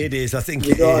combination. It is, I think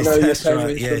it is. That's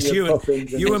right. Yes, you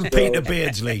and Peter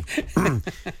Beardsley.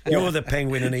 You're the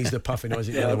Penguin and he's the Puffin, or is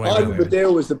it the other way around? Ivor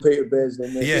Badil was the Peter Beardsley.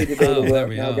 Yeah.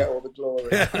 Now get all the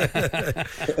glory.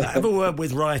 Have a word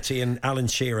with Wrighty and Alan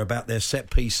Shearer about their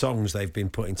set-piece songs they've been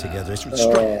putting together.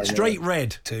 It's straight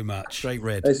red. Too much. Straight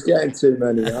red. It's getting too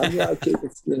many. I keep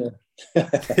it,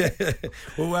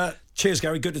 Well, Cheers,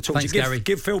 Gary. Good to talk Thanks, to you. Gary.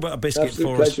 Give Philbert a biscuit Absolute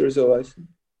for pleasure us. as always.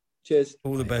 Cheers.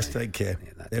 All the best. Take care.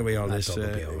 There we are. That This dog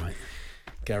will be all right.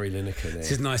 Gary Lineker there.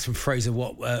 This is nice from Fraser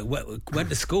Watt. Went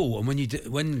to school, and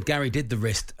when Gary did the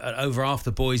wrist, over half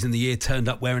the boys in the year turned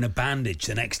up wearing a bandage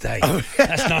the next day.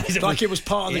 That's nice. Like it was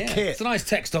part of the kit. It's a nice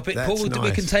text topic, That's Paul. We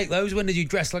nice. can take those. When did you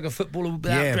dress like a footballer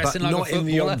without Yeah, but dressing like a not footballer?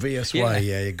 in the obvious Yeah. way.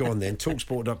 Yeah, go on then.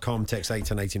 Talksport.com, text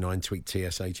 81089, tweet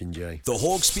TSH and J. The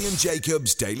Hawksby and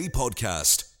Jacobs Daily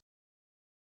Podcast.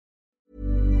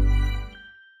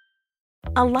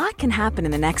 A lot can happen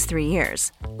in the next 3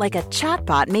 years. Like a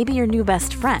chatbot may be your new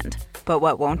best friend. But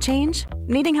what won't change?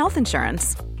 Needing health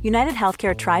insurance. United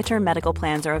Healthcare Tri-Term Medical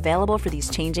Plans are available for these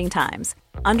changing times.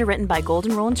 Underwritten by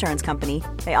Golden Rule Insurance Company,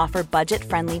 they offer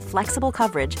budget-friendly, flexible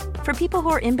coverage for people who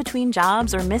are in between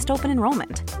jobs or missed open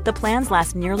enrollment. The plans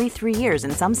last nearly 3 years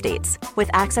in some states, with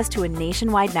access to a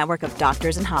nationwide network of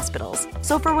doctors and hospitals.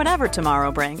 So for whatever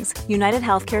tomorrow brings, United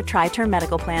Healthcare Tri-Term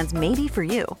Medical Plans may be for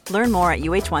you. Learn more at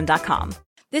uh1.com.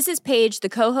 This is Paige, the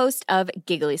co-host of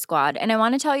Giggly Squad, and I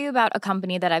want to tell you about a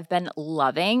company that I've been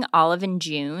loving, Olive &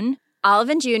 June.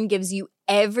 Olive & June gives you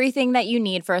everything that you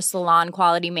need for a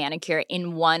salon-quality manicure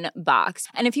in one box.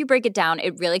 And if you break it down,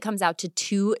 it really comes out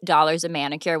to $2 a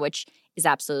manicure, which is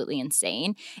absolutely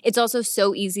insane. It's also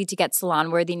so easy to get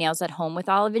salon-worthy nails at home with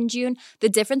Olive & June. The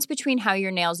difference between how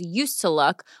your nails used to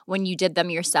look when you did them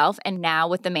yourself and now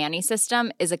with the Mani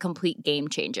system is a complete game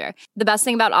changer. The best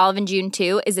thing about Olive & June,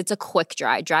 too, is it's a quick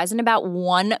dry. Dries in about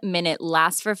 1 minute,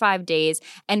 lasts for 5 days,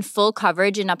 and full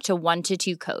coverage in up to 1 to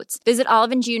 2 coats. Visit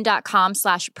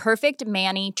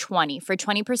oliveandjune.com/perfectmani20 for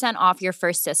 20% off your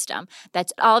first system.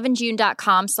 That's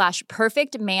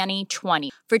oliveandjune.com/perfectmani20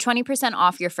 for 20%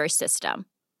 off your first system.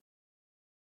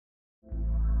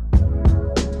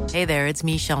 Hey there, it's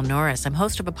Michelle Norris. I'm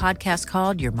host of a podcast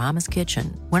called Your Mama's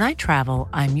Kitchen. When I travel,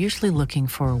 I'm usually looking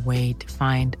for a way to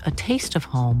find a taste of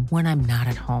home when I'm not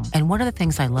at home. And one of the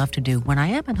things I love to do when I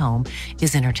am at home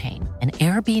is entertain. And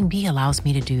Airbnb allows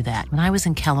me to do that. When I was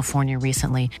in California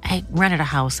recently, I rented a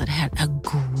house that had a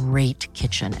great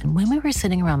kitchen. And when we were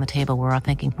sitting around the table, we were all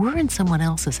thinking, we're in someone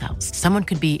else's house. Someone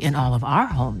could be in all of our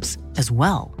homes as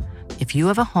well. If you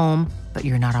have a home, but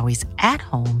you're not always at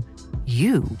home,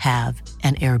 you have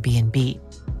an Airbnb.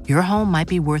 Your home might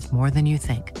be worth more than you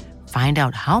think. Find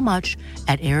out how much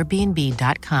at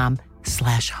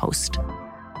airbnb.com/host.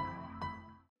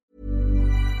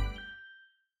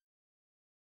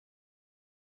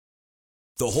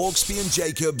 The Hawksby and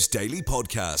Jacobs Daily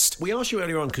Podcast. We asked you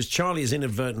earlier on because Charlie has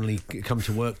inadvertently come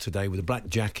to work today with a black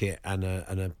jacket and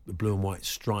a blue and white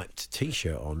striped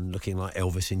T-shirt on, looking like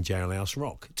Elvis in Jailhouse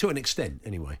Rock, to an extent,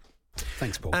 anyway.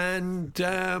 Thanks, Paul. And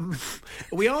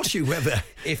we asked you whether...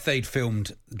 if they'd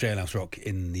filmed Jailhouse Rock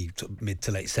in the mid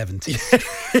to late 70s.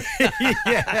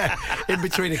 Yeah, in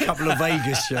between a couple of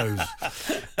Vegas shows.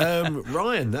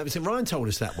 Ryan told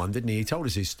us that one, didn't he? He told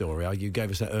us his story. You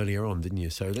gave us that earlier on, didn't you?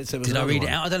 So let's have Did I read one.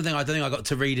 it out? I don't think I got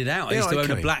to read it out. I used to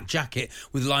own a black jacket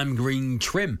with lime green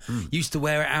trim. Used to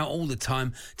wear it out all the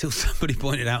time till somebody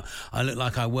pointed out I looked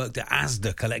like I worked at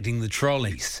Asda collecting the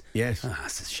trolleys. Yes. Oh,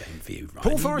 that's a shame for you, Ryan.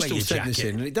 Paul You Forrestal wear your sent this jacket.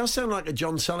 in, and it does sound like a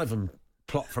John Sullivan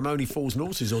plot from Only Fools and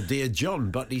Horses or Dear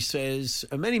John, but he says,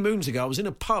 many moons ago I was in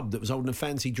a pub that was holding a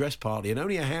fancy dress party and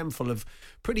only a handful of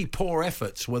pretty poor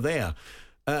efforts were there.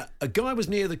 A guy was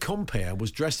near the compere, was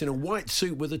dressed in a white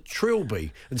suit with a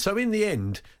trilby, and so in the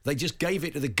end they just gave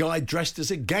it to the guy dressed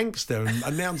as a gangster and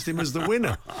announced him as the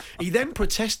winner. He then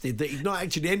protested that he'd not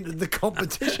actually entered the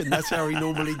competition. That's how he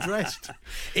normally dressed.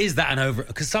 Is that an over...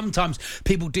 Because sometimes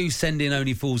people do send in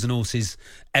Only Fools and Horses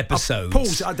episodes. Paul,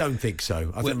 I don't think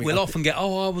so. We'll often get,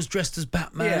 I was dressed as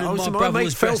Batman, Yeah, and my brother mate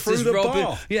was fell dressed through as the Robin.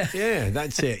 bar. Yeah,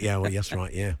 that's it. Yeah, well, that's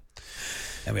right, yeah.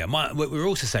 There we are. We were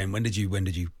also saying, when did you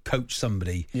coach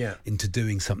somebody into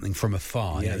doing something from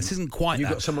afar? Yeah, this isn't quite. You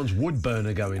that. got someone's wood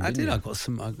burner going. I did. You? I got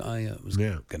some. I was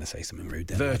going to say something rude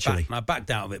there. Virtually. I backed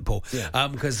out of it, Paul,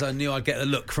 because I knew I'd get a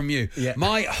look from you. Yeah.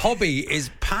 My hobby is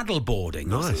paddleboarding.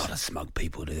 Nice. There's a lot of smug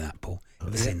people do that, Paul.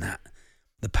 Have you seen that?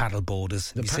 The paddle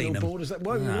boarders. The paddle boarders.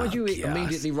 Why do you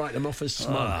immediately write them off as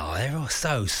smug? Oh, they're all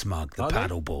so smug. The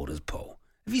paddle boarders, Paul.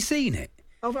 Have you seen it?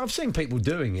 I've seen people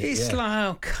doing it. It's like,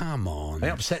 oh, come on. They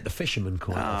upset the fishermen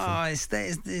quite often.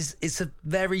 It's a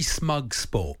very smug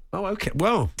sport. Oh, okay.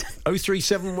 Well,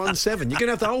 03717. You're going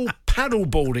to have the whole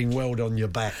paddleboarding world on your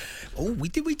back. Oh, we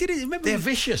did it. Remember, they're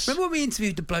vicious. Remember when we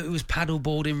interviewed the bloke who was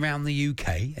paddleboarding around the UK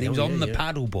and he was on the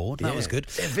paddleboard? That was good.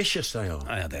 They're vicious, they are.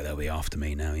 Oh, they'll be after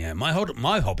me now, yeah. My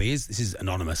hobby is, this is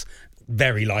anonymous,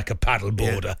 very like a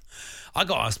paddleboarder. Yeah. I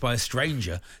got asked by a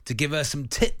stranger to give her some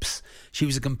tips. She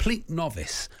was a complete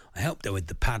novice I helped her with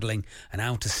the paddling and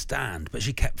how to stand, but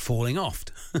she kept falling off.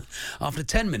 After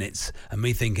 10 minutes, and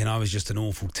me thinking I was just an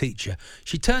awful teacher,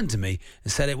 she turned to me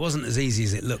and said it wasn't as easy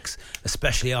as it looks,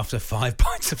 especially after 5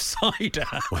 pints of cider.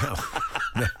 Wow,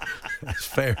 that's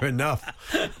fair enough.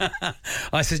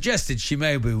 I suggested she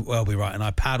may well be right, and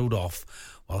I paddled off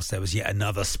whilst there was yet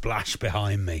another splash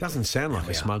behind me. Doesn't sound like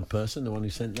a smug person, the one who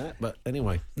sent that, but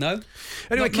anyway. No?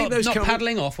 Anyway, keep those not coming.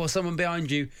 paddling off while someone behind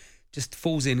you just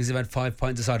falls in as they've had 5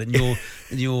 pints of cider, and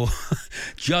you're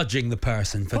judging the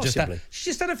person for she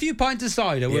just had a few pints of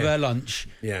cider with her lunch,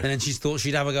 and then she thought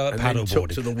she'd have a go at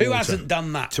paddleboarding. Who hasn't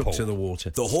done that? Took to the water.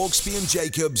 The Hawksbee and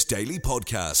Jacobs Daily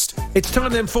Podcast. It's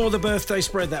time then for the birthday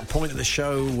spread, that point of the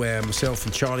show where myself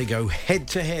and Charlie go head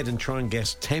to head and try and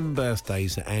guess 10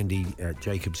 birthdays that Andy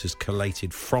Jacobs has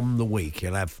collated from the week.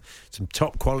 He'll have some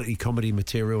top quality comedy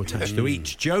material attached to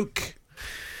each joke.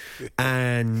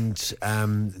 And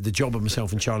the job of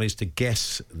myself and Charlie is to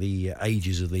guess the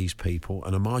ages of these people,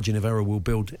 and a margin of error will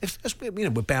build. We're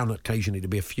bound occasionally to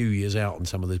be a few years out on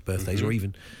some of those birthdays, or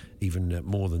even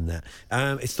more than that.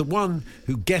 It's the one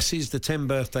who guesses the 10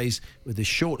 birthdays with the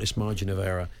shortest margin of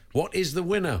error. What is the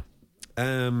winner?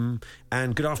 And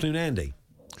good afternoon, Andy.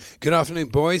 Good afternoon,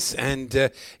 boys. And,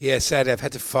 sadly, I've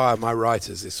had to fire my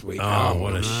writers this week. Oh,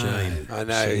 what a shame. I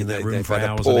know. Sitting in that room for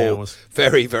had hours a poor, and hours.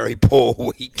 very, very poor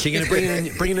week. So you're going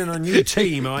to bring in a new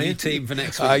team, are you? New team for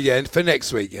next week. Yeah, for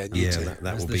next week, new team.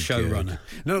 That will the be showrunner.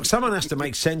 No, look, someone has to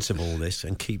make sense of all this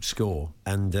and keep score,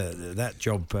 and that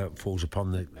job falls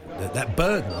upon that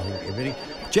burden, I think, really.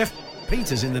 Jeff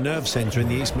Peters in the Nerve Centre in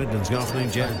the East Midlands. Good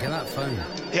afternoon, Jeff. Get that phone.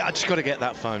 Yeah, I just got to get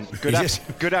that phone.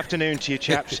 Good afternoon to you,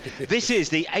 chaps. This is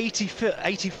the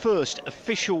 81st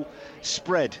official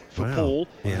spread for Paul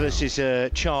versus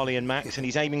Charlie and Max, and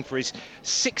he's aiming for his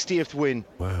 60th win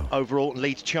overall and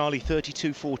leads Charlie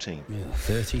 32-14. Yeah,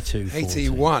 32-14.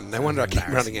 81. No wonder I keep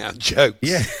running out of jokes.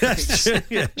 Yeah, that's true.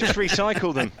 Yeah. Just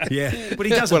recycle them. Yeah, but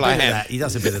he does a bit of that. He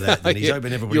does a bit of that. And he's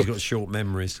hoping everybody's got short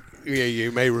memories. Yeah,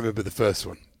 you may remember the first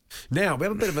one. Now, we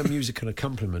have a bit of a musical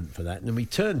accompaniment for that, and then we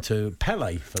turn to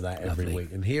Pele for that every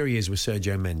week. And here he is with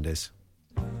Sergio Mendes.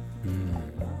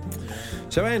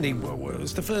 So, Andy, what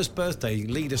was the first birthday?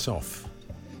 Lead us off.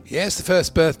 Yes, the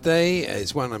first birthday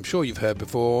is one I'm sure you've heard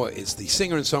before. It's the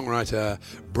singer and songwriter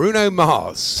Bruno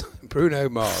Mars. Bruno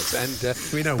Mars.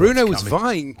 And Bruno was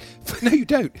vying... No, you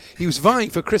don't. He was vying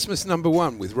for Christmas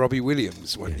 #1 with Robbie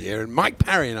Williams one year, and Mike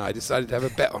Parry and I decided to have a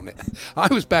bet on it. I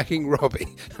was backing Robbie,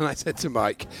 and I said to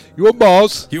Mike, "You on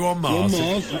Mars? You on Mars?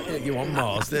 You on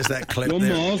Mars? There's that clip there.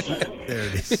 Mars. There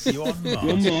it is. You on Mars? You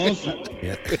on Mars?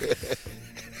 Yeah.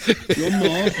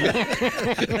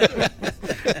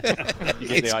 You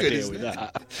get the idea with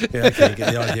that. Yeah, okay, you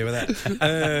get the idea with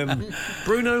that.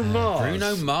 Bruno Mars.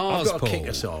 Bruno Mars, I've got to Paul. kick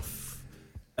us off.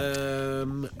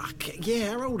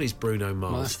 How old is Bruno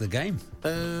Mars? Well, that's the game.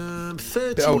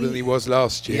 30. A bit older than he was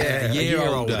last year. Yeah, a year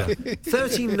older.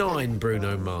 39,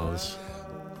 Bruno Mars.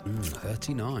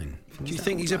 39. Do you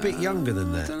think he's a bit younger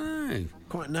than that? I don't know.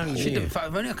 Quite no. If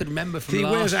only I could remember from he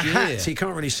last year. wears a hat, so you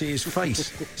can't really see his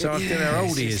face. So I don't know how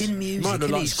old he is. Might look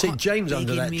like Sid James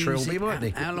under that trilby, mightn't he?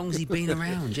 How long's he been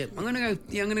around? I'm going to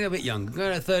go a bit younger. I'm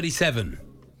going to go 37.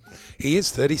 He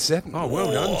is 37. Oh,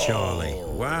 well done, Charlie.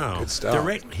 Wow. Good start.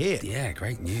 Direct hit. Yeah,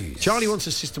 great news. Charlie wants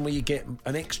a system where you get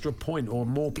an extra point or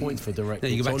more points for direct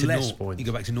hits, you go back to less naught. points. You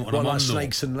go back to naught and Well, I'm like on naught.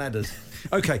 snakes and ladders.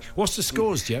 OK, what's the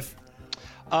scores, Jeff?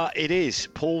 It is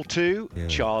Paul 2,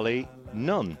 Charlie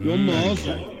none. You're Mars.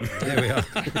 There we are.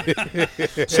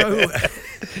 So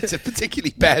it's a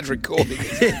particularly bad recording.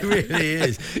 It really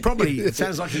is. Probably it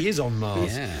sounds like he is on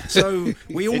Mars. Yeah. So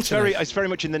we alternate. It's very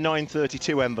much in the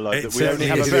 932 envelope that we only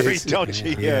have a very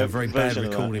dodgy very bad version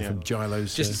of recording that, from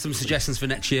Gilo's. Just some suggestions for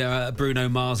next year. Bruno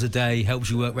Mars a day helps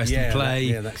you work, rest and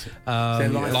play. That's it.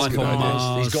 Life on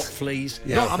Mars. He's got fleas.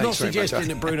 Yeah, I'm not suggesting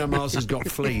that Bruno Mars has got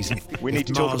fleas. We need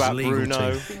to talk about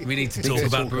Bruno. We need to talk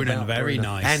about Bruno. Very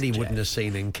nice. And he wouldn't have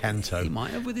seen Encanto. He might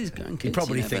have with his grandkids. He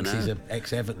probably thinks he's an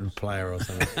ex-Everton player or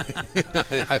something.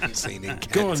 I haven't seen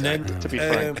Encanto. Go on then. To be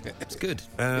frank. It's good.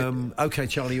 OK,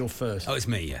 Charlie, you're first. Oh, it's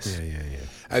me, yes.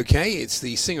 Yeah. Okay, it's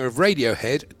the singer of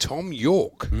Radiohead, Tom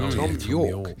York. Tom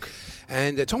York.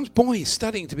 And Tom's boy is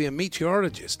studying to be a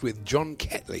meteorologist with John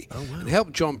Ketley and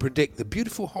helped John predict the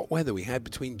beautiful hot weather we had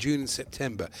between June and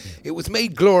September. It was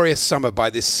made glorious summer by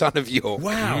this son of York.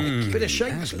 Wow. Bit of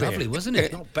Shakespeare. That's lovely, wasn't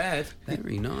it? Not bad.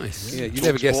 Very nice. Yeah, you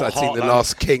never guessed I'd seen The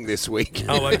Last King this week.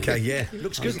 Oh, OK, yeah.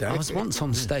 Looks good, though. I was once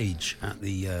on stage at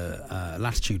the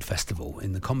Latitude Festival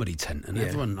in the comedy tent,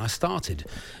 and I started,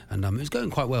 and it was going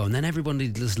quite well, and then everybody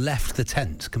just left the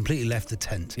tent, completely left the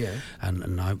tent. Yeah.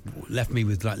 And I left me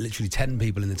with like literally 10 10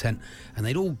 people in the tent, and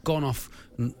they'd all gone off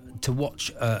to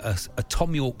watch a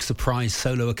Tom York surprise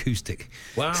solo acoustic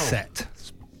set.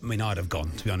 I mean, I'd have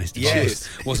gone, to be honest. Yes.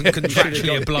 Wasn't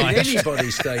contractually obliged.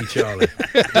 Anybody's stay, Charlie.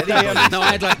 No,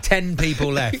 I had like 10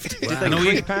 people left. Did And they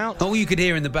creep out? all you could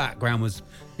hear in the background was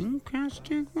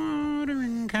encrusted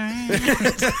watering can.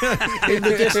 In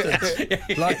the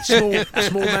distance. Like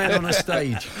small man on a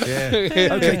stage. Yeah.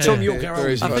 Okay, Tom York, how old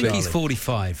is he? I think he's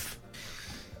 45.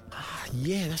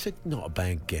 Yeah, that's not a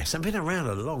bad guess. They've been around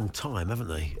a long time, haven't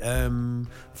they?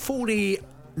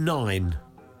 49.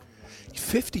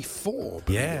 54.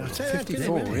 Yeah,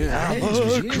 54. Yeah. I'm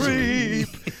a creep.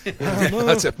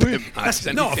 That's a bit much. That's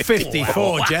not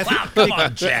 54, Jeff. Come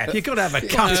on, Jeff. You've got to have a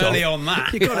cut-off. Early on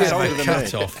that. You've got to have a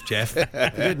cut-off, Jeff.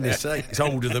 For goodness sake, it's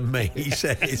older than me, he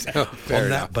says, on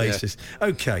that basis. Yeah.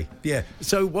 OK, yeah.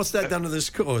 So what's that done to the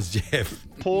scores, Jeff?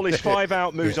 Paul is 5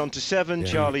 out, moves on to 7. Yeah.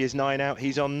 Charlie is 9 out,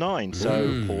 he's on 9.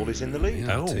 So Paul is in the lead.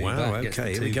 Oh, wow,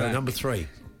 OK, here we go, number 3.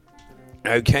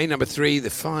 Okay, number 3,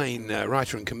 the fine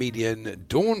writer and comedian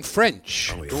Dawn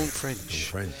French. Oh, yeah. Dawn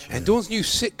French. Yeah. And Dawn's new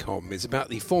sitcom is about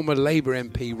the former Labour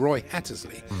MP Roy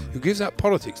Hattersley, who gives up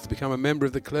politics to become a member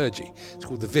of the clergy. It's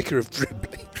called The Vicar of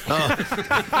Dribbling. Oh.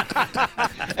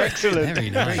 Excellent. Very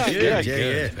nice. Very good.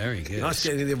 Yeah. Very good. Nice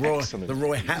getting the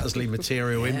Roy Hattersley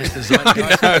material in, Mr.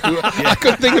 Zeitgeist. I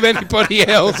couldn't think of anybody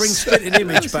else. Bring Spitting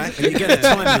Image back and you get a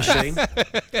time machine.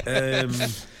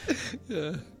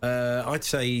 I'd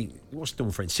say, what's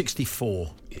Dawn French?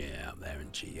 64. Yeah, up there,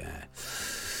 isn't she? Yeah.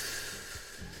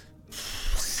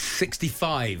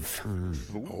 65.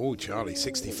 Oh, Charlie,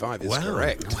 65 is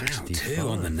correct. Wow, 2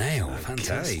 on the nail.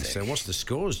 Fantastic. Okay, so what's the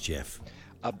scores, Jeff?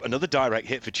 Another direct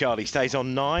hit for Charlie. Stays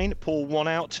on 9. Paul 1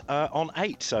 out on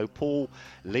 8. So Paul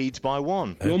leads by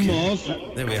 1.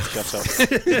 Okay. There we are. Shut up.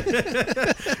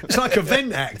 It's like a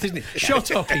vent act, isn't it? Shut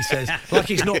up, he says, like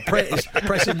he's not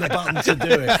pressing the button to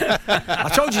do it. I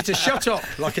told you to shut up,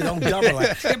 like an old double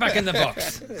act. Get back in the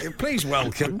box. Please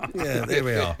welcome. Yeah, there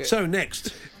we are. So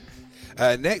next.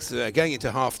 Next, going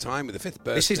into half time with the 5th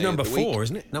birthday. This is number 4,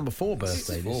 isn't it? Number 4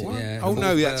 birthday. Yeah, oh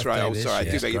no, that's right. Oh, sorry.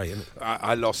 Yeah,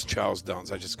 I lost Charles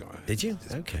Dance. I just got. Did you?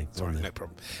 Okay, sorry, no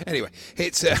problem. Anyway,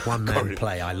 it's one man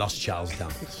play. I lost Charles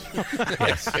Dance.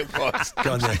 Yes, it was.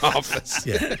 Marvellous.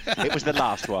 Yeah, it was the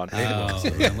last one. I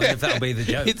wonder if that'll be the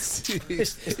joke. It's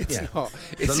not.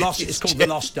 It's called the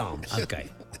Lost Dance. Okay.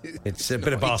 It's a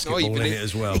bit of basketball in it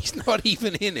as well. He's not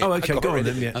even in it. Oh, okay, go on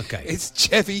then. Yeah. Okay. It's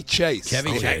Chevy Chase.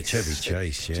 Chevy Chase.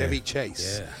 Yeah. Chevy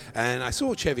Chase. Yeah. And I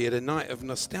saw Chevy at a night of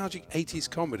nostalgic 80s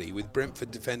comedy with Brentford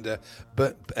defender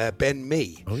Ben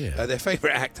Mee. Oh, yeah. Their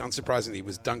favourite act, unsurprisingly,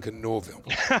 was Duncan Norville.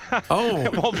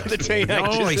 One for the teenagers.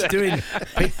 Oh, he's doing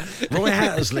Roy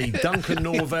Hattersley, Duncan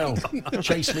Norville,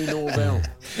 Chase Me Norville.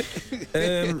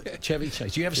 Chevy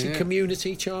Chase. Do you ever see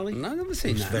Community, Charlie? No, I've never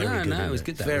seen that. No, it was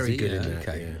good. Very good.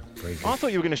 Okay. Very good. I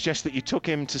thought you were going to suggest that you took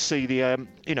him to see the,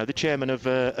 the chairman of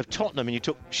Tottenham, and you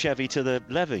took Chevy to the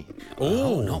Levy.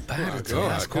 Oh, not bad.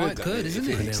 That's quite good, isn't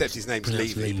it? Except his name's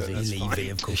Levy. Levy,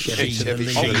 of course.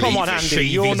 Chevy. Oh, come on, Andy.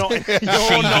 You're not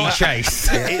Chase.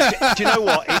 Do you know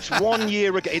what? It's 1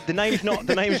 year ago. The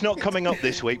name's not coming up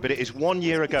this week, but it is 1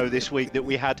 year ago this week that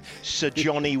we had Sir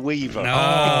Johnny Weaver.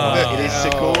 No. It is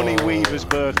Sir Johnny Weaver's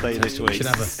birthday this week.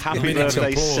 Happy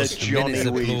birthday, Sir Johnny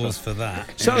Weaver. Applause for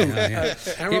that. So,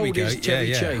 how old is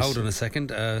Chevy Chase? Hold on a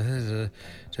second. I'm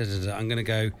going to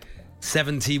go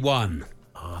 71.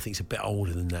 Oh, I think it's a bit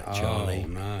older than that, Charlie. Oh,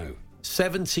 no.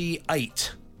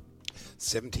 78.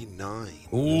 79.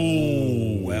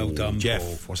 Ooh, well done, Jeff.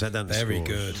 Paul. What's that done to Very scores?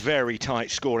 good. Very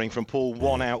tight scoring from Paul.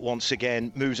 1 out once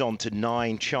again. Moves on to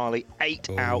 9. Charlie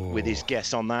 8 out with his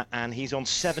guess on that, and he's on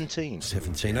 17.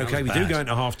 17. Okay, we do go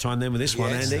into half time then with this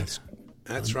one, Andy.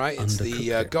 That's right. It's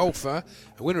the golfer,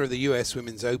 a winner of the US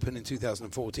Women's Open in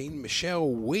 2014, Michelle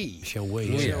Wie.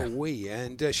 Michelle Wie.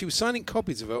 And she was signing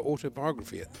copies of her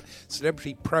autobiography at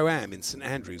Celebrity Pro-Am in St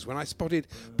Andrews when I spotted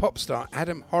pop star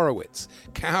Adam Horowitz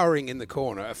cowering in the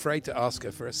corner, afraid to ask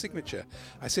her for a signature.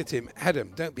 I said to him,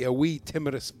 Adam, don't be a wee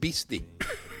timorous beastie.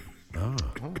 Oh,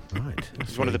 right.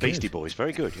 He's one of the Beastie Boys.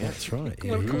 Very good, yeah. That's right.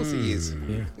 Well, of course he is.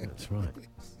 Yeah, that's right.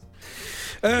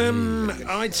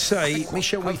 I'd say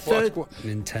Michelle Wie third.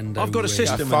 Nintendo. I've got a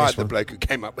system. I fired the bloke who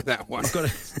came up with that one. I've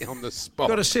got on the spot.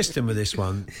 Got a system with this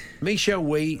one. Michelle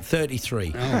Wie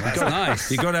 33. Oh, that's nice.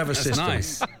 You've got to have a system.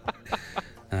 Nice.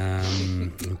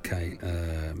 Okay,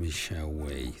 Michelle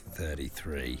Wie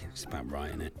 33. It's about right,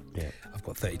 isn't it? Yeah. I've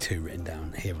got 32 written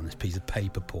down here on this piece of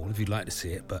paper, Paul, if you'd like to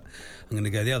see it, but I'm going to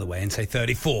go the other way and say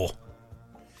 34.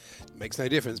 Makes no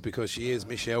difference because she is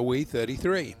Michelle Wie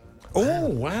 33. Oh,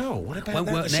 wow. What about Won't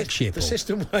that? work next year, The Paul.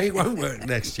 system won't work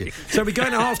next year. So we're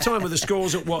going to half-time with the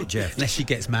scores at what, Jeff? Unless she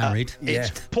gets married.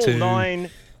 It's Paul 9,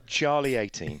 Charlie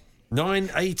 18.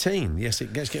 9:18. Yes,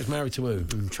 it gets married to who?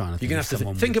 I'm trying to You're going to have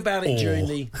to think about it during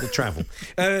the travel.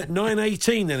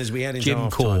 9:18 then, as we head into Jim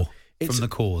half-time. Corr from The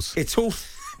Cause. It's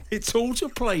all to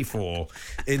play for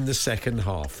in the second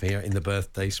half here in the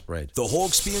birthday spread. The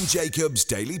Hawksbee and Jacobs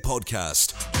Daily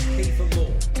Podcast.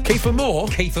 Kiefer Moore?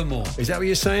 Kiefer Moore. Is that what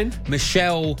you're saying?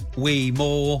 Michelle Wee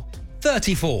Moore,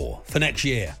 34 for next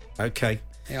year. Okay.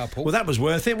 Yeah, Paul. Well, that was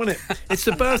worth it, wasn't it? It's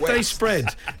the birthday spread.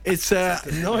 It's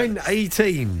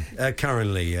 9:18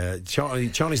 currently.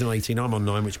 Charlie's on 18, I'm on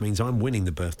 9, which means I'm winning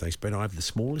the birthday spread. I have the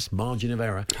smallest margin of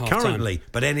error currently,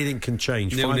 but anything can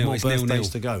change. 5 more birthdays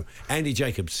to go. Andy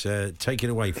Jacobs, take it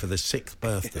away for the 6th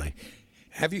birthday.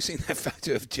 Have you seen that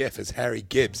photo of Jeff as Harry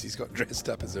Gibbs? He's got dressed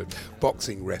up as a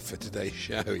boxing ref for today's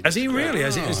show. Has he really?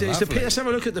 Let's have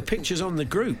a look at the pictures on the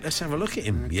group. Let's have a look at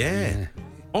him. Yeah.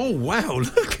 Oh, wow,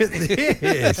 look at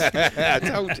this. I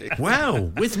told you.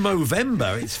 Wow, with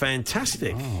Movember, it's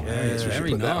fantastic. Oh, it's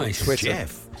very nice.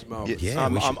 Jeff. Yeah,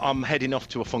 I'm heading off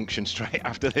to a function straight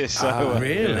after this. So,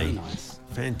 really? Yeah.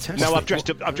 Fantastic. No, I've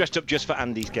dressed up just for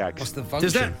Andy's gags. What's the function?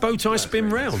 Does that bow tie spin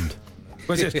round?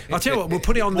 I'll tell you what, we'll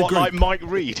put it on the group. Like Mike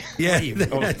Reed? Yeah,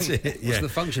 that's it. Yeah. What's the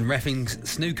function? Reffing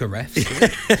snooker refs?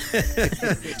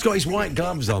 He's got his white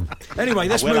gloves on. Anyway,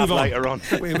 let's move on. Later on.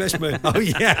 Let's move. Oh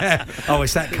yeah. Oh,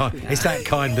 it's that kind. It's that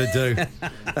kind of do.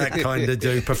 That kind of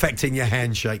do. Perfecting your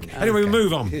handshake. Anyway, we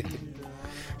move on.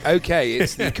 Okay,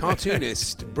 it's the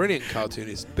brilliant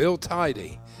cartoonist, Bill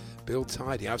Tidy. Bill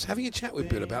Tidy. I was having a chat with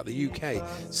Bill about the UK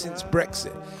since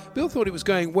Brexit. Bill thought it was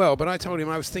going well, but I told him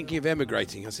I was thinking of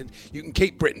emigrating. I said, you can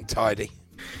keep Britain tidy.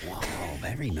 Wow,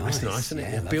 very nice. That's nice, isn't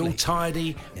it? Yeah, Bill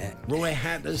Tidy, Roy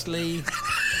Hattersley.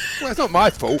 Well, it's not my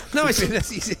fault. No, it's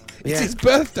his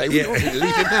birthday. We don't want to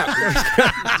leave him out.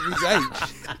 His age.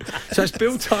 So it's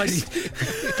Bill Tidy's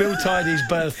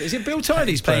birthday. Is it Bill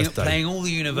Tidy's birthday? Playing all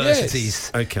the universities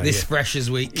this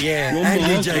Freshers Week. Yeah,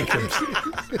 Andy Jacobs.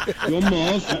 You're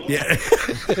Mars. Yeah.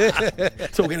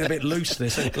 Talking a bit loose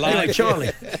this. Anyway,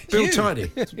 Charlie. Bill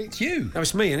Tidy. It's you. No,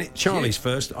 it's me, isn't it? Charlie's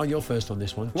first. Oh, you're first on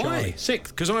this one. Why? Charlie.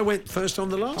 6th, because I went first on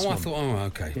the last one. I thought,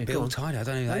 okay. Yeah, Bill Tidy, I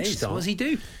don't know who that is. What does he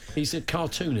do? He's a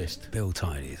cartoonist. Bill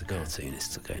Tidy is a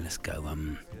cartoonist. Okay, let's go. I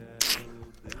don't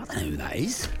know who that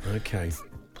is. Okay.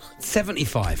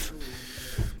 75.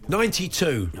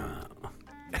 92.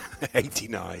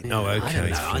 89. Oh,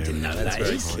 okay. I didn't know who that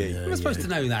is. I'm supposed to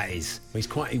know who that is.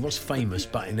 He was famous,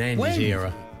 but in Andy's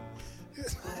era.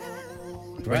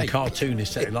 When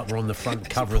cartoonists set it like we're on the front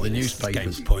cover of the newspapers. This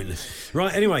game's pointless.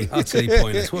 Right, anyway. Utterly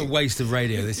pointless. What a waste of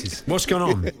radio this is. What's going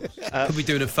on? Could be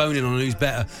doing a phone-in on who's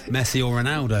better, Messi or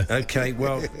Ronaldo. Okay,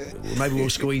 well, maybe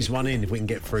we'll squeeze one in if we can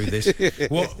get through this.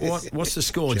 What's the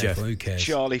score, Jeff? Who cares?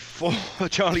 Charlie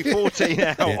 14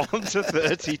 out onto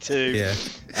 32. Yeah.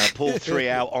 Paul 3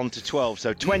 out onto 12.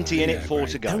 So 20 in it, 4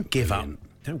 to go. Don't give up.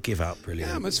 Don't give up.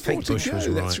 Brilliant. Yeah, it's 4 to go.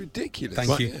 That's ridiculous.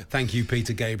 Thank you,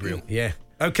 Peter Gabriel. Yeah.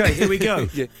 Okay, here we go.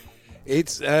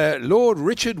 It's Lord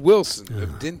Richard Wilson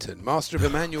of Dinton, Master of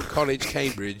Emmanuel College,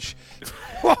 Cambridge.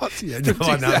 What? Yeah, no,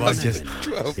 I know. I just.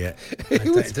 2012. Yeah.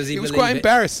 It was quite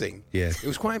embarrassing. Yeah. It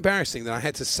was quite embarrassing that I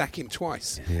had to sack him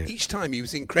twice. Yeah. Each time he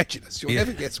was incredulous. You'll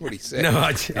never guess what he said. No,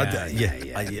 I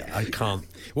can't.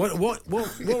 What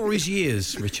were his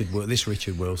years, This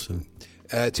Richard Wilson?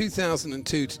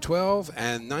 2002 to 12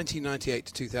 and 1998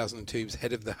 to 2002 he was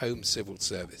head of the Home Civil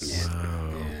Service. Wow.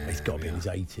 He's got to be in his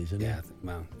 80s, isn't he? Yeah,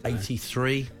 well,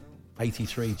 83,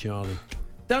 Charlie.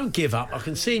 Don't give up. I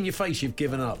can see in your face you've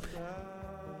given up.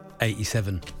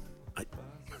 87.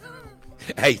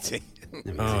 80.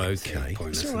 Oh, okay.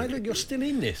 It's all right. Look, you're still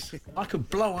in this. I could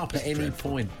blow up at any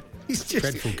point. He's just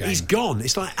dreadful game. He's gone.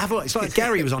 It's like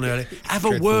Gary was on earlier. Have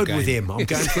a word with him. I'm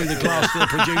going through the glass to the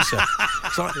producer.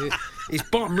 It's like his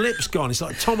bottom lip's gone. It's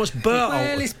like Thomas Berthold.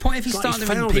 Well, it's point if he's starting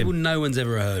with people no one's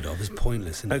ever heard of. It's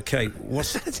pointless. Isn't it? Okay,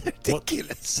 That's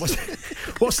ridiculous.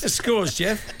 What's the scores,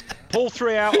 Jeff? Paul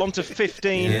 3 out onto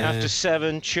 15 after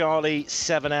 7. Charlie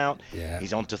 7 out. Yeah.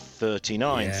 He's on to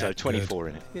 39, so 24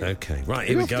 in it. Yeah. Okay, right,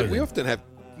 here we go. We often have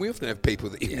people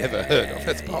that you've never heard of.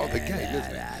 That's part of the game,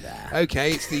 isn't it?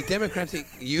 Okay, it's the Democratic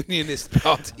Unionist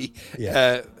Party,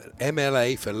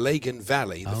 MLA for Lagan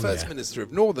Valley, the First Minister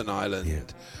of Northern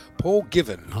Ireland, Paul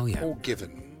Given. Paul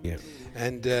Given. Yeah.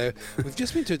 And we've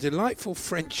just been to a delightful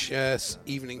French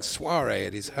evening soiree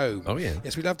at his home. Oh, yeah.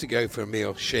 Yes, we'd love to go for a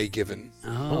meal, Chez Given.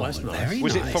 Oh, that's nice.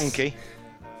 Was it funky?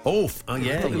 Oh, I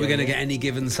thought we were going to get Any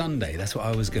Given Sunday. That's what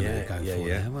I was going to go for.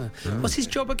 Yeah. What's his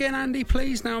job again, Andy,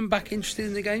 please? Now I'm back interested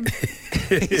in the game.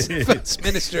 He's First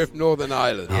Minister of Northern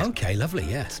Ireland. Okay, lovely,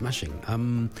 yeah, smashing.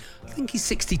 I think he's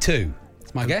 62.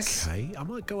 It's my guess. Okay, I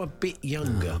might go a bit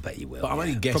younger. I bet you will. But I'm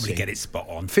only guessing. Probably get it spot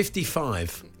on.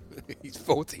 55. He's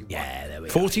 40. Yeah, there we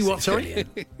go. 40 what, sorry?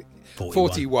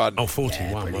 41. Oh, 41.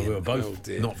 Yeah, well, we were both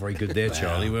not very good there,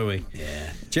 Charlie, were we?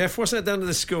 Yeah. Jeff, what's that done to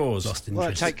the scores? Lost interest. Well,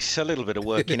 it takes a little bit of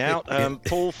working out.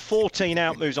 Paul, 14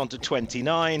 out, moves on to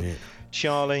 29. Yeah.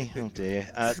 Charlie, oh dear,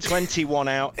 21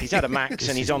 out. He's had a max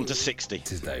and he's on to 60.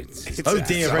 Oh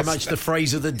dear, very much the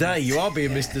phrase of the day. You are being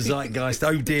Mr. Zeitgeist.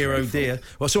 Oh dear, oh dear.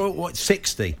 Well, so what?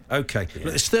 60. Okay, Look,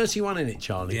 there's 31 in it,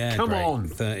 Charlie. Yeah, come great. on.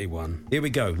 31. Here we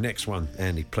go. Next one,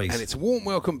 Andy, please. And it's a warm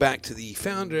welcome back to the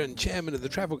founder and chairman of the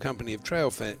travel company of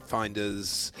Trail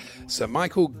Finders, Sir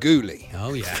Michael Gooley.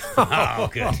 Oh yeah. Oh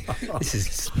good. This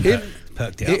is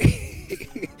perked up.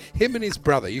 Him and his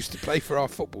brother used to play for our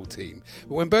football team,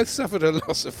 but when both suffered a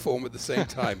loss of form at the same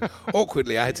time,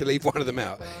 awkwardly I had to leave one of them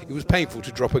out. It was painful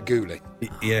to drop a Gooley.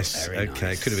 Yes, Very okay,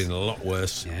 nice. Could have been a lot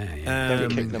worse. Yeah. Don't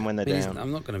kick them when they're down.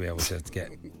 I'm not going to be able to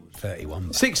get 31.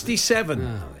 Back. 67.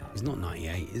 No, he's not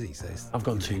 98, is he? So I've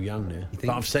gone too young now, but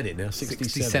I've said it now.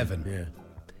 67. Yeah.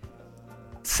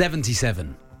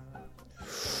 77.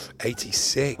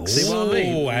 86. See what I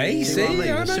mean? Oh, eh? See?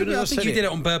 I think you did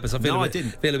it on purpose. I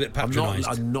didn't. Feel a bit patronised.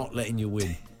 I'm not letting you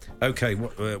win. Okay,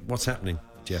 what's happening,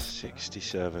 Jeff?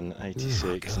 67,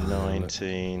 86,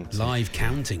 19. Live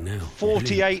counting now.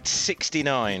 48,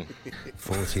 69.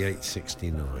 48,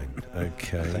 69.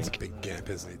 Okay. That's a big gap,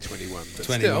 isn't it? 21. But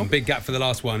 21. still, Big gap for the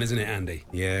last one, isn't it, Andy?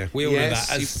 Yeah. We all know Yes,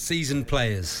 that as seasoned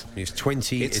players. It's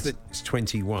 20. It's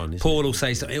 21. Paul will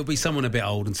say something. It'll be someone a bit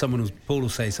old, and Paul will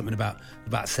say something about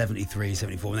 73,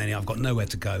 74, and then I've got nowhere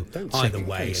to go. Either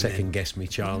way. Second guess me,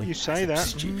 Charlie. You say that.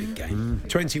 Stupid game.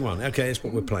 21. Okay, that's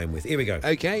what we're playing with. Here we go.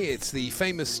 Okay, it's the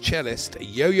famous cellist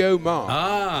Yo-Yo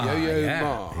Ma. Yo-Yo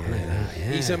Ma.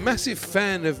 Yeah. He's a massive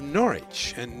fan of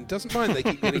Norwich and doesn't mind they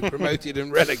keep getting promoted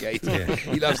and relegated.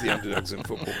 He loves the underdogs in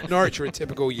football. Norwich are a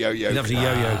typical yo-yo He loves a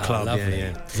yo-yo club. Lovely.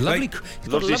 Yeah. Lovely.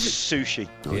 Loves his sushi.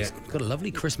 He's got a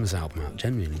lovely Christmas album out,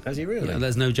 genuinely. Has he really? Yeah,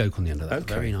 there's no joke on the end of that.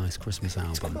 Okay. Very nice Christmas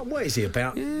album. What is he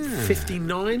about?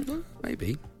 59?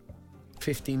 Maybe.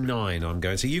 59 I'm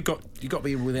going. So you got to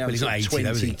be without. Well, he's not 80 22.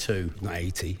 though, is he? Not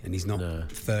 80, and he's not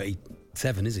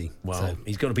 37, is he? Well, So-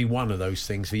 he's got to be one of those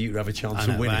things for you to have a chance I of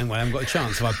know, winning. I haven't got a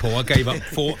chance. Have I, Paul? I gave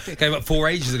up four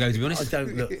ages ago, to be honest. I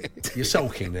don't look. You're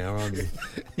sulking now, aren't you?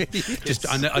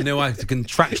 I know I'm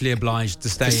contractually obliged to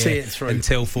stay To see here it through.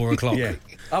 until 4 o'clock. Yeah.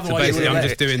 So Otherwise, basically, you I'm would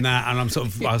just doing that, and I sort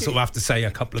of have to say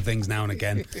a couple of things now and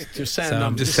again. Just say a so number.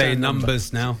 I'm just say a saying number.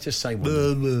 numbers now. Just say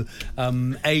one.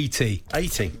 80.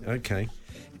 80. Okay.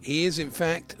 He is, in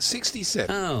fact,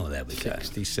 67. Oh, there we go.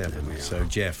 67. So,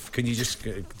 Jeff, can you just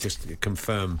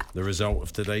confirm the result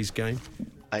of today's game?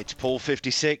 It's Paul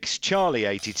 56, Charlie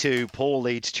 82. Paul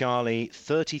leads Charlie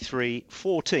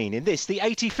 33-14 in this, the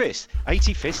 81st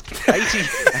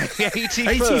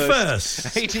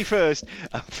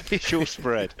official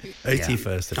spread.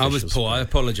 81st official I was poor. I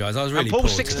apologise. I was really And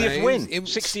Paul's poor. 60th win.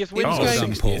 60th win. It was Well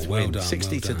going, done, Paul. Well done.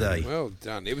 60 well done. today. well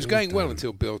done. It was going well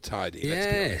until Bill Tidy.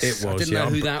 Yes. It was, I didn't yeah. know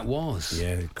who that was.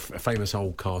 Yeah, a famous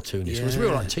old cartoonist. Yeah. It was a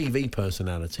real like TV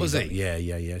personality. Was he? Yeah.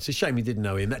 It's a shame he didn't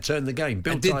know him. That turned the game.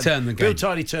 It did turn the game. Bill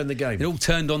Tidy turned the game. It all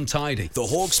turned on Tidy. The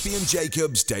Hawksby and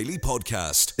Jacobs Daily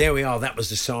Podcast. There we are. That was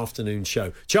this afternoon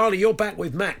show. Charlie, you're back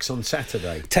with Max on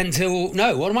Saturday. 10 till...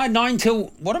 No, what am I? 9 till...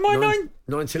 What am I?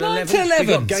 9 till 9 11. till We got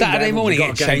 11. game Saturday day, morning. we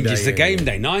got It changes day, the game yeah.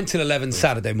 day. 9 till 11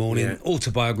 Saturday morning. Yeah.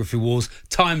 Autobiography wars.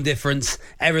 Time difference.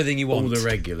 Everything you want. All the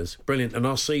regulars. Brilliant. And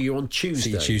I'll see you on Tuesday.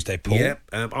 See you Tuesday, Paul. Yep.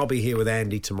 I'll be here with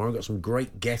Andy tomorrow. Got some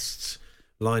great guests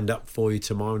lined up for you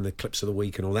tomorrow and the clips of the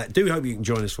week and all that. Do hope you can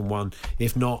join us from 1.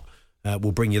 If not,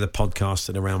 we'll bring you the podcast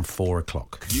at around 4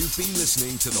 o'clock. You've been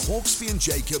listening to the Hawksby and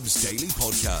Jacobs Daily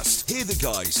Podcast. Hear the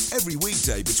guys every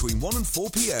weekday between 1 and 4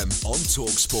 p.m. on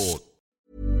TalkSport.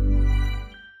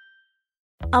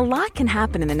 A lot can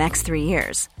happen in the next 3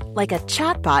 years. Like a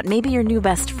chatbot may be your new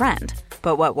best friend.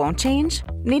 But what won't change?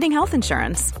 Needing health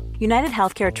insurance. United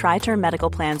Healthcare Tri-Term Medical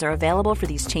Plans are available for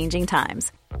these changing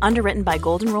times. Underwritten by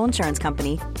Golden Rule Insurance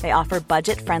Company, they offer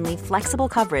budget-friendly, flexible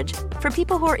coverage for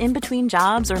people who are in between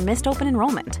jobs or missed open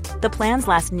enrollment. The plans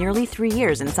last nearly 3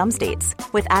 years in some states,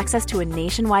 with access to a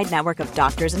nationwide network of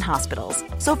doctors and hospitals.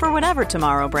 So for whatever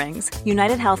tomorrow brings,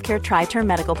 United Healthcare Tri-Term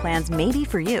Medical Plans may be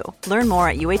for you. Learn more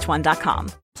at uh1.com.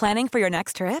 Planning for your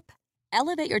next trip?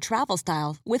 Elevate your travel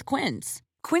style with Quince.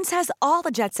 Quince has all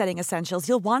the jet-setting essentials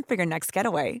you'll want for your next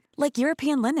getaway, like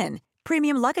European linen,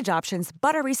 premium luggage options,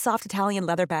 buttery soft Italian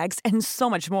leather bags, and so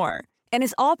much more. And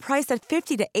is all priced at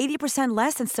 50 to 80%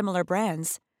 less than similar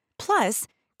brands. Plus,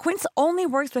 Quince only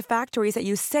works with factories that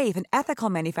use safe and ethical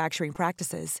manufacturing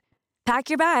practices. Pack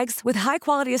your bags with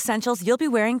high-quality essentials you'll be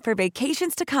wearing for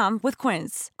vacations to come with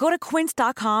Quince. Go to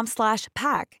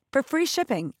quince.com/pack for free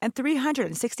shipping and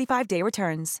 365-day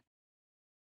returns.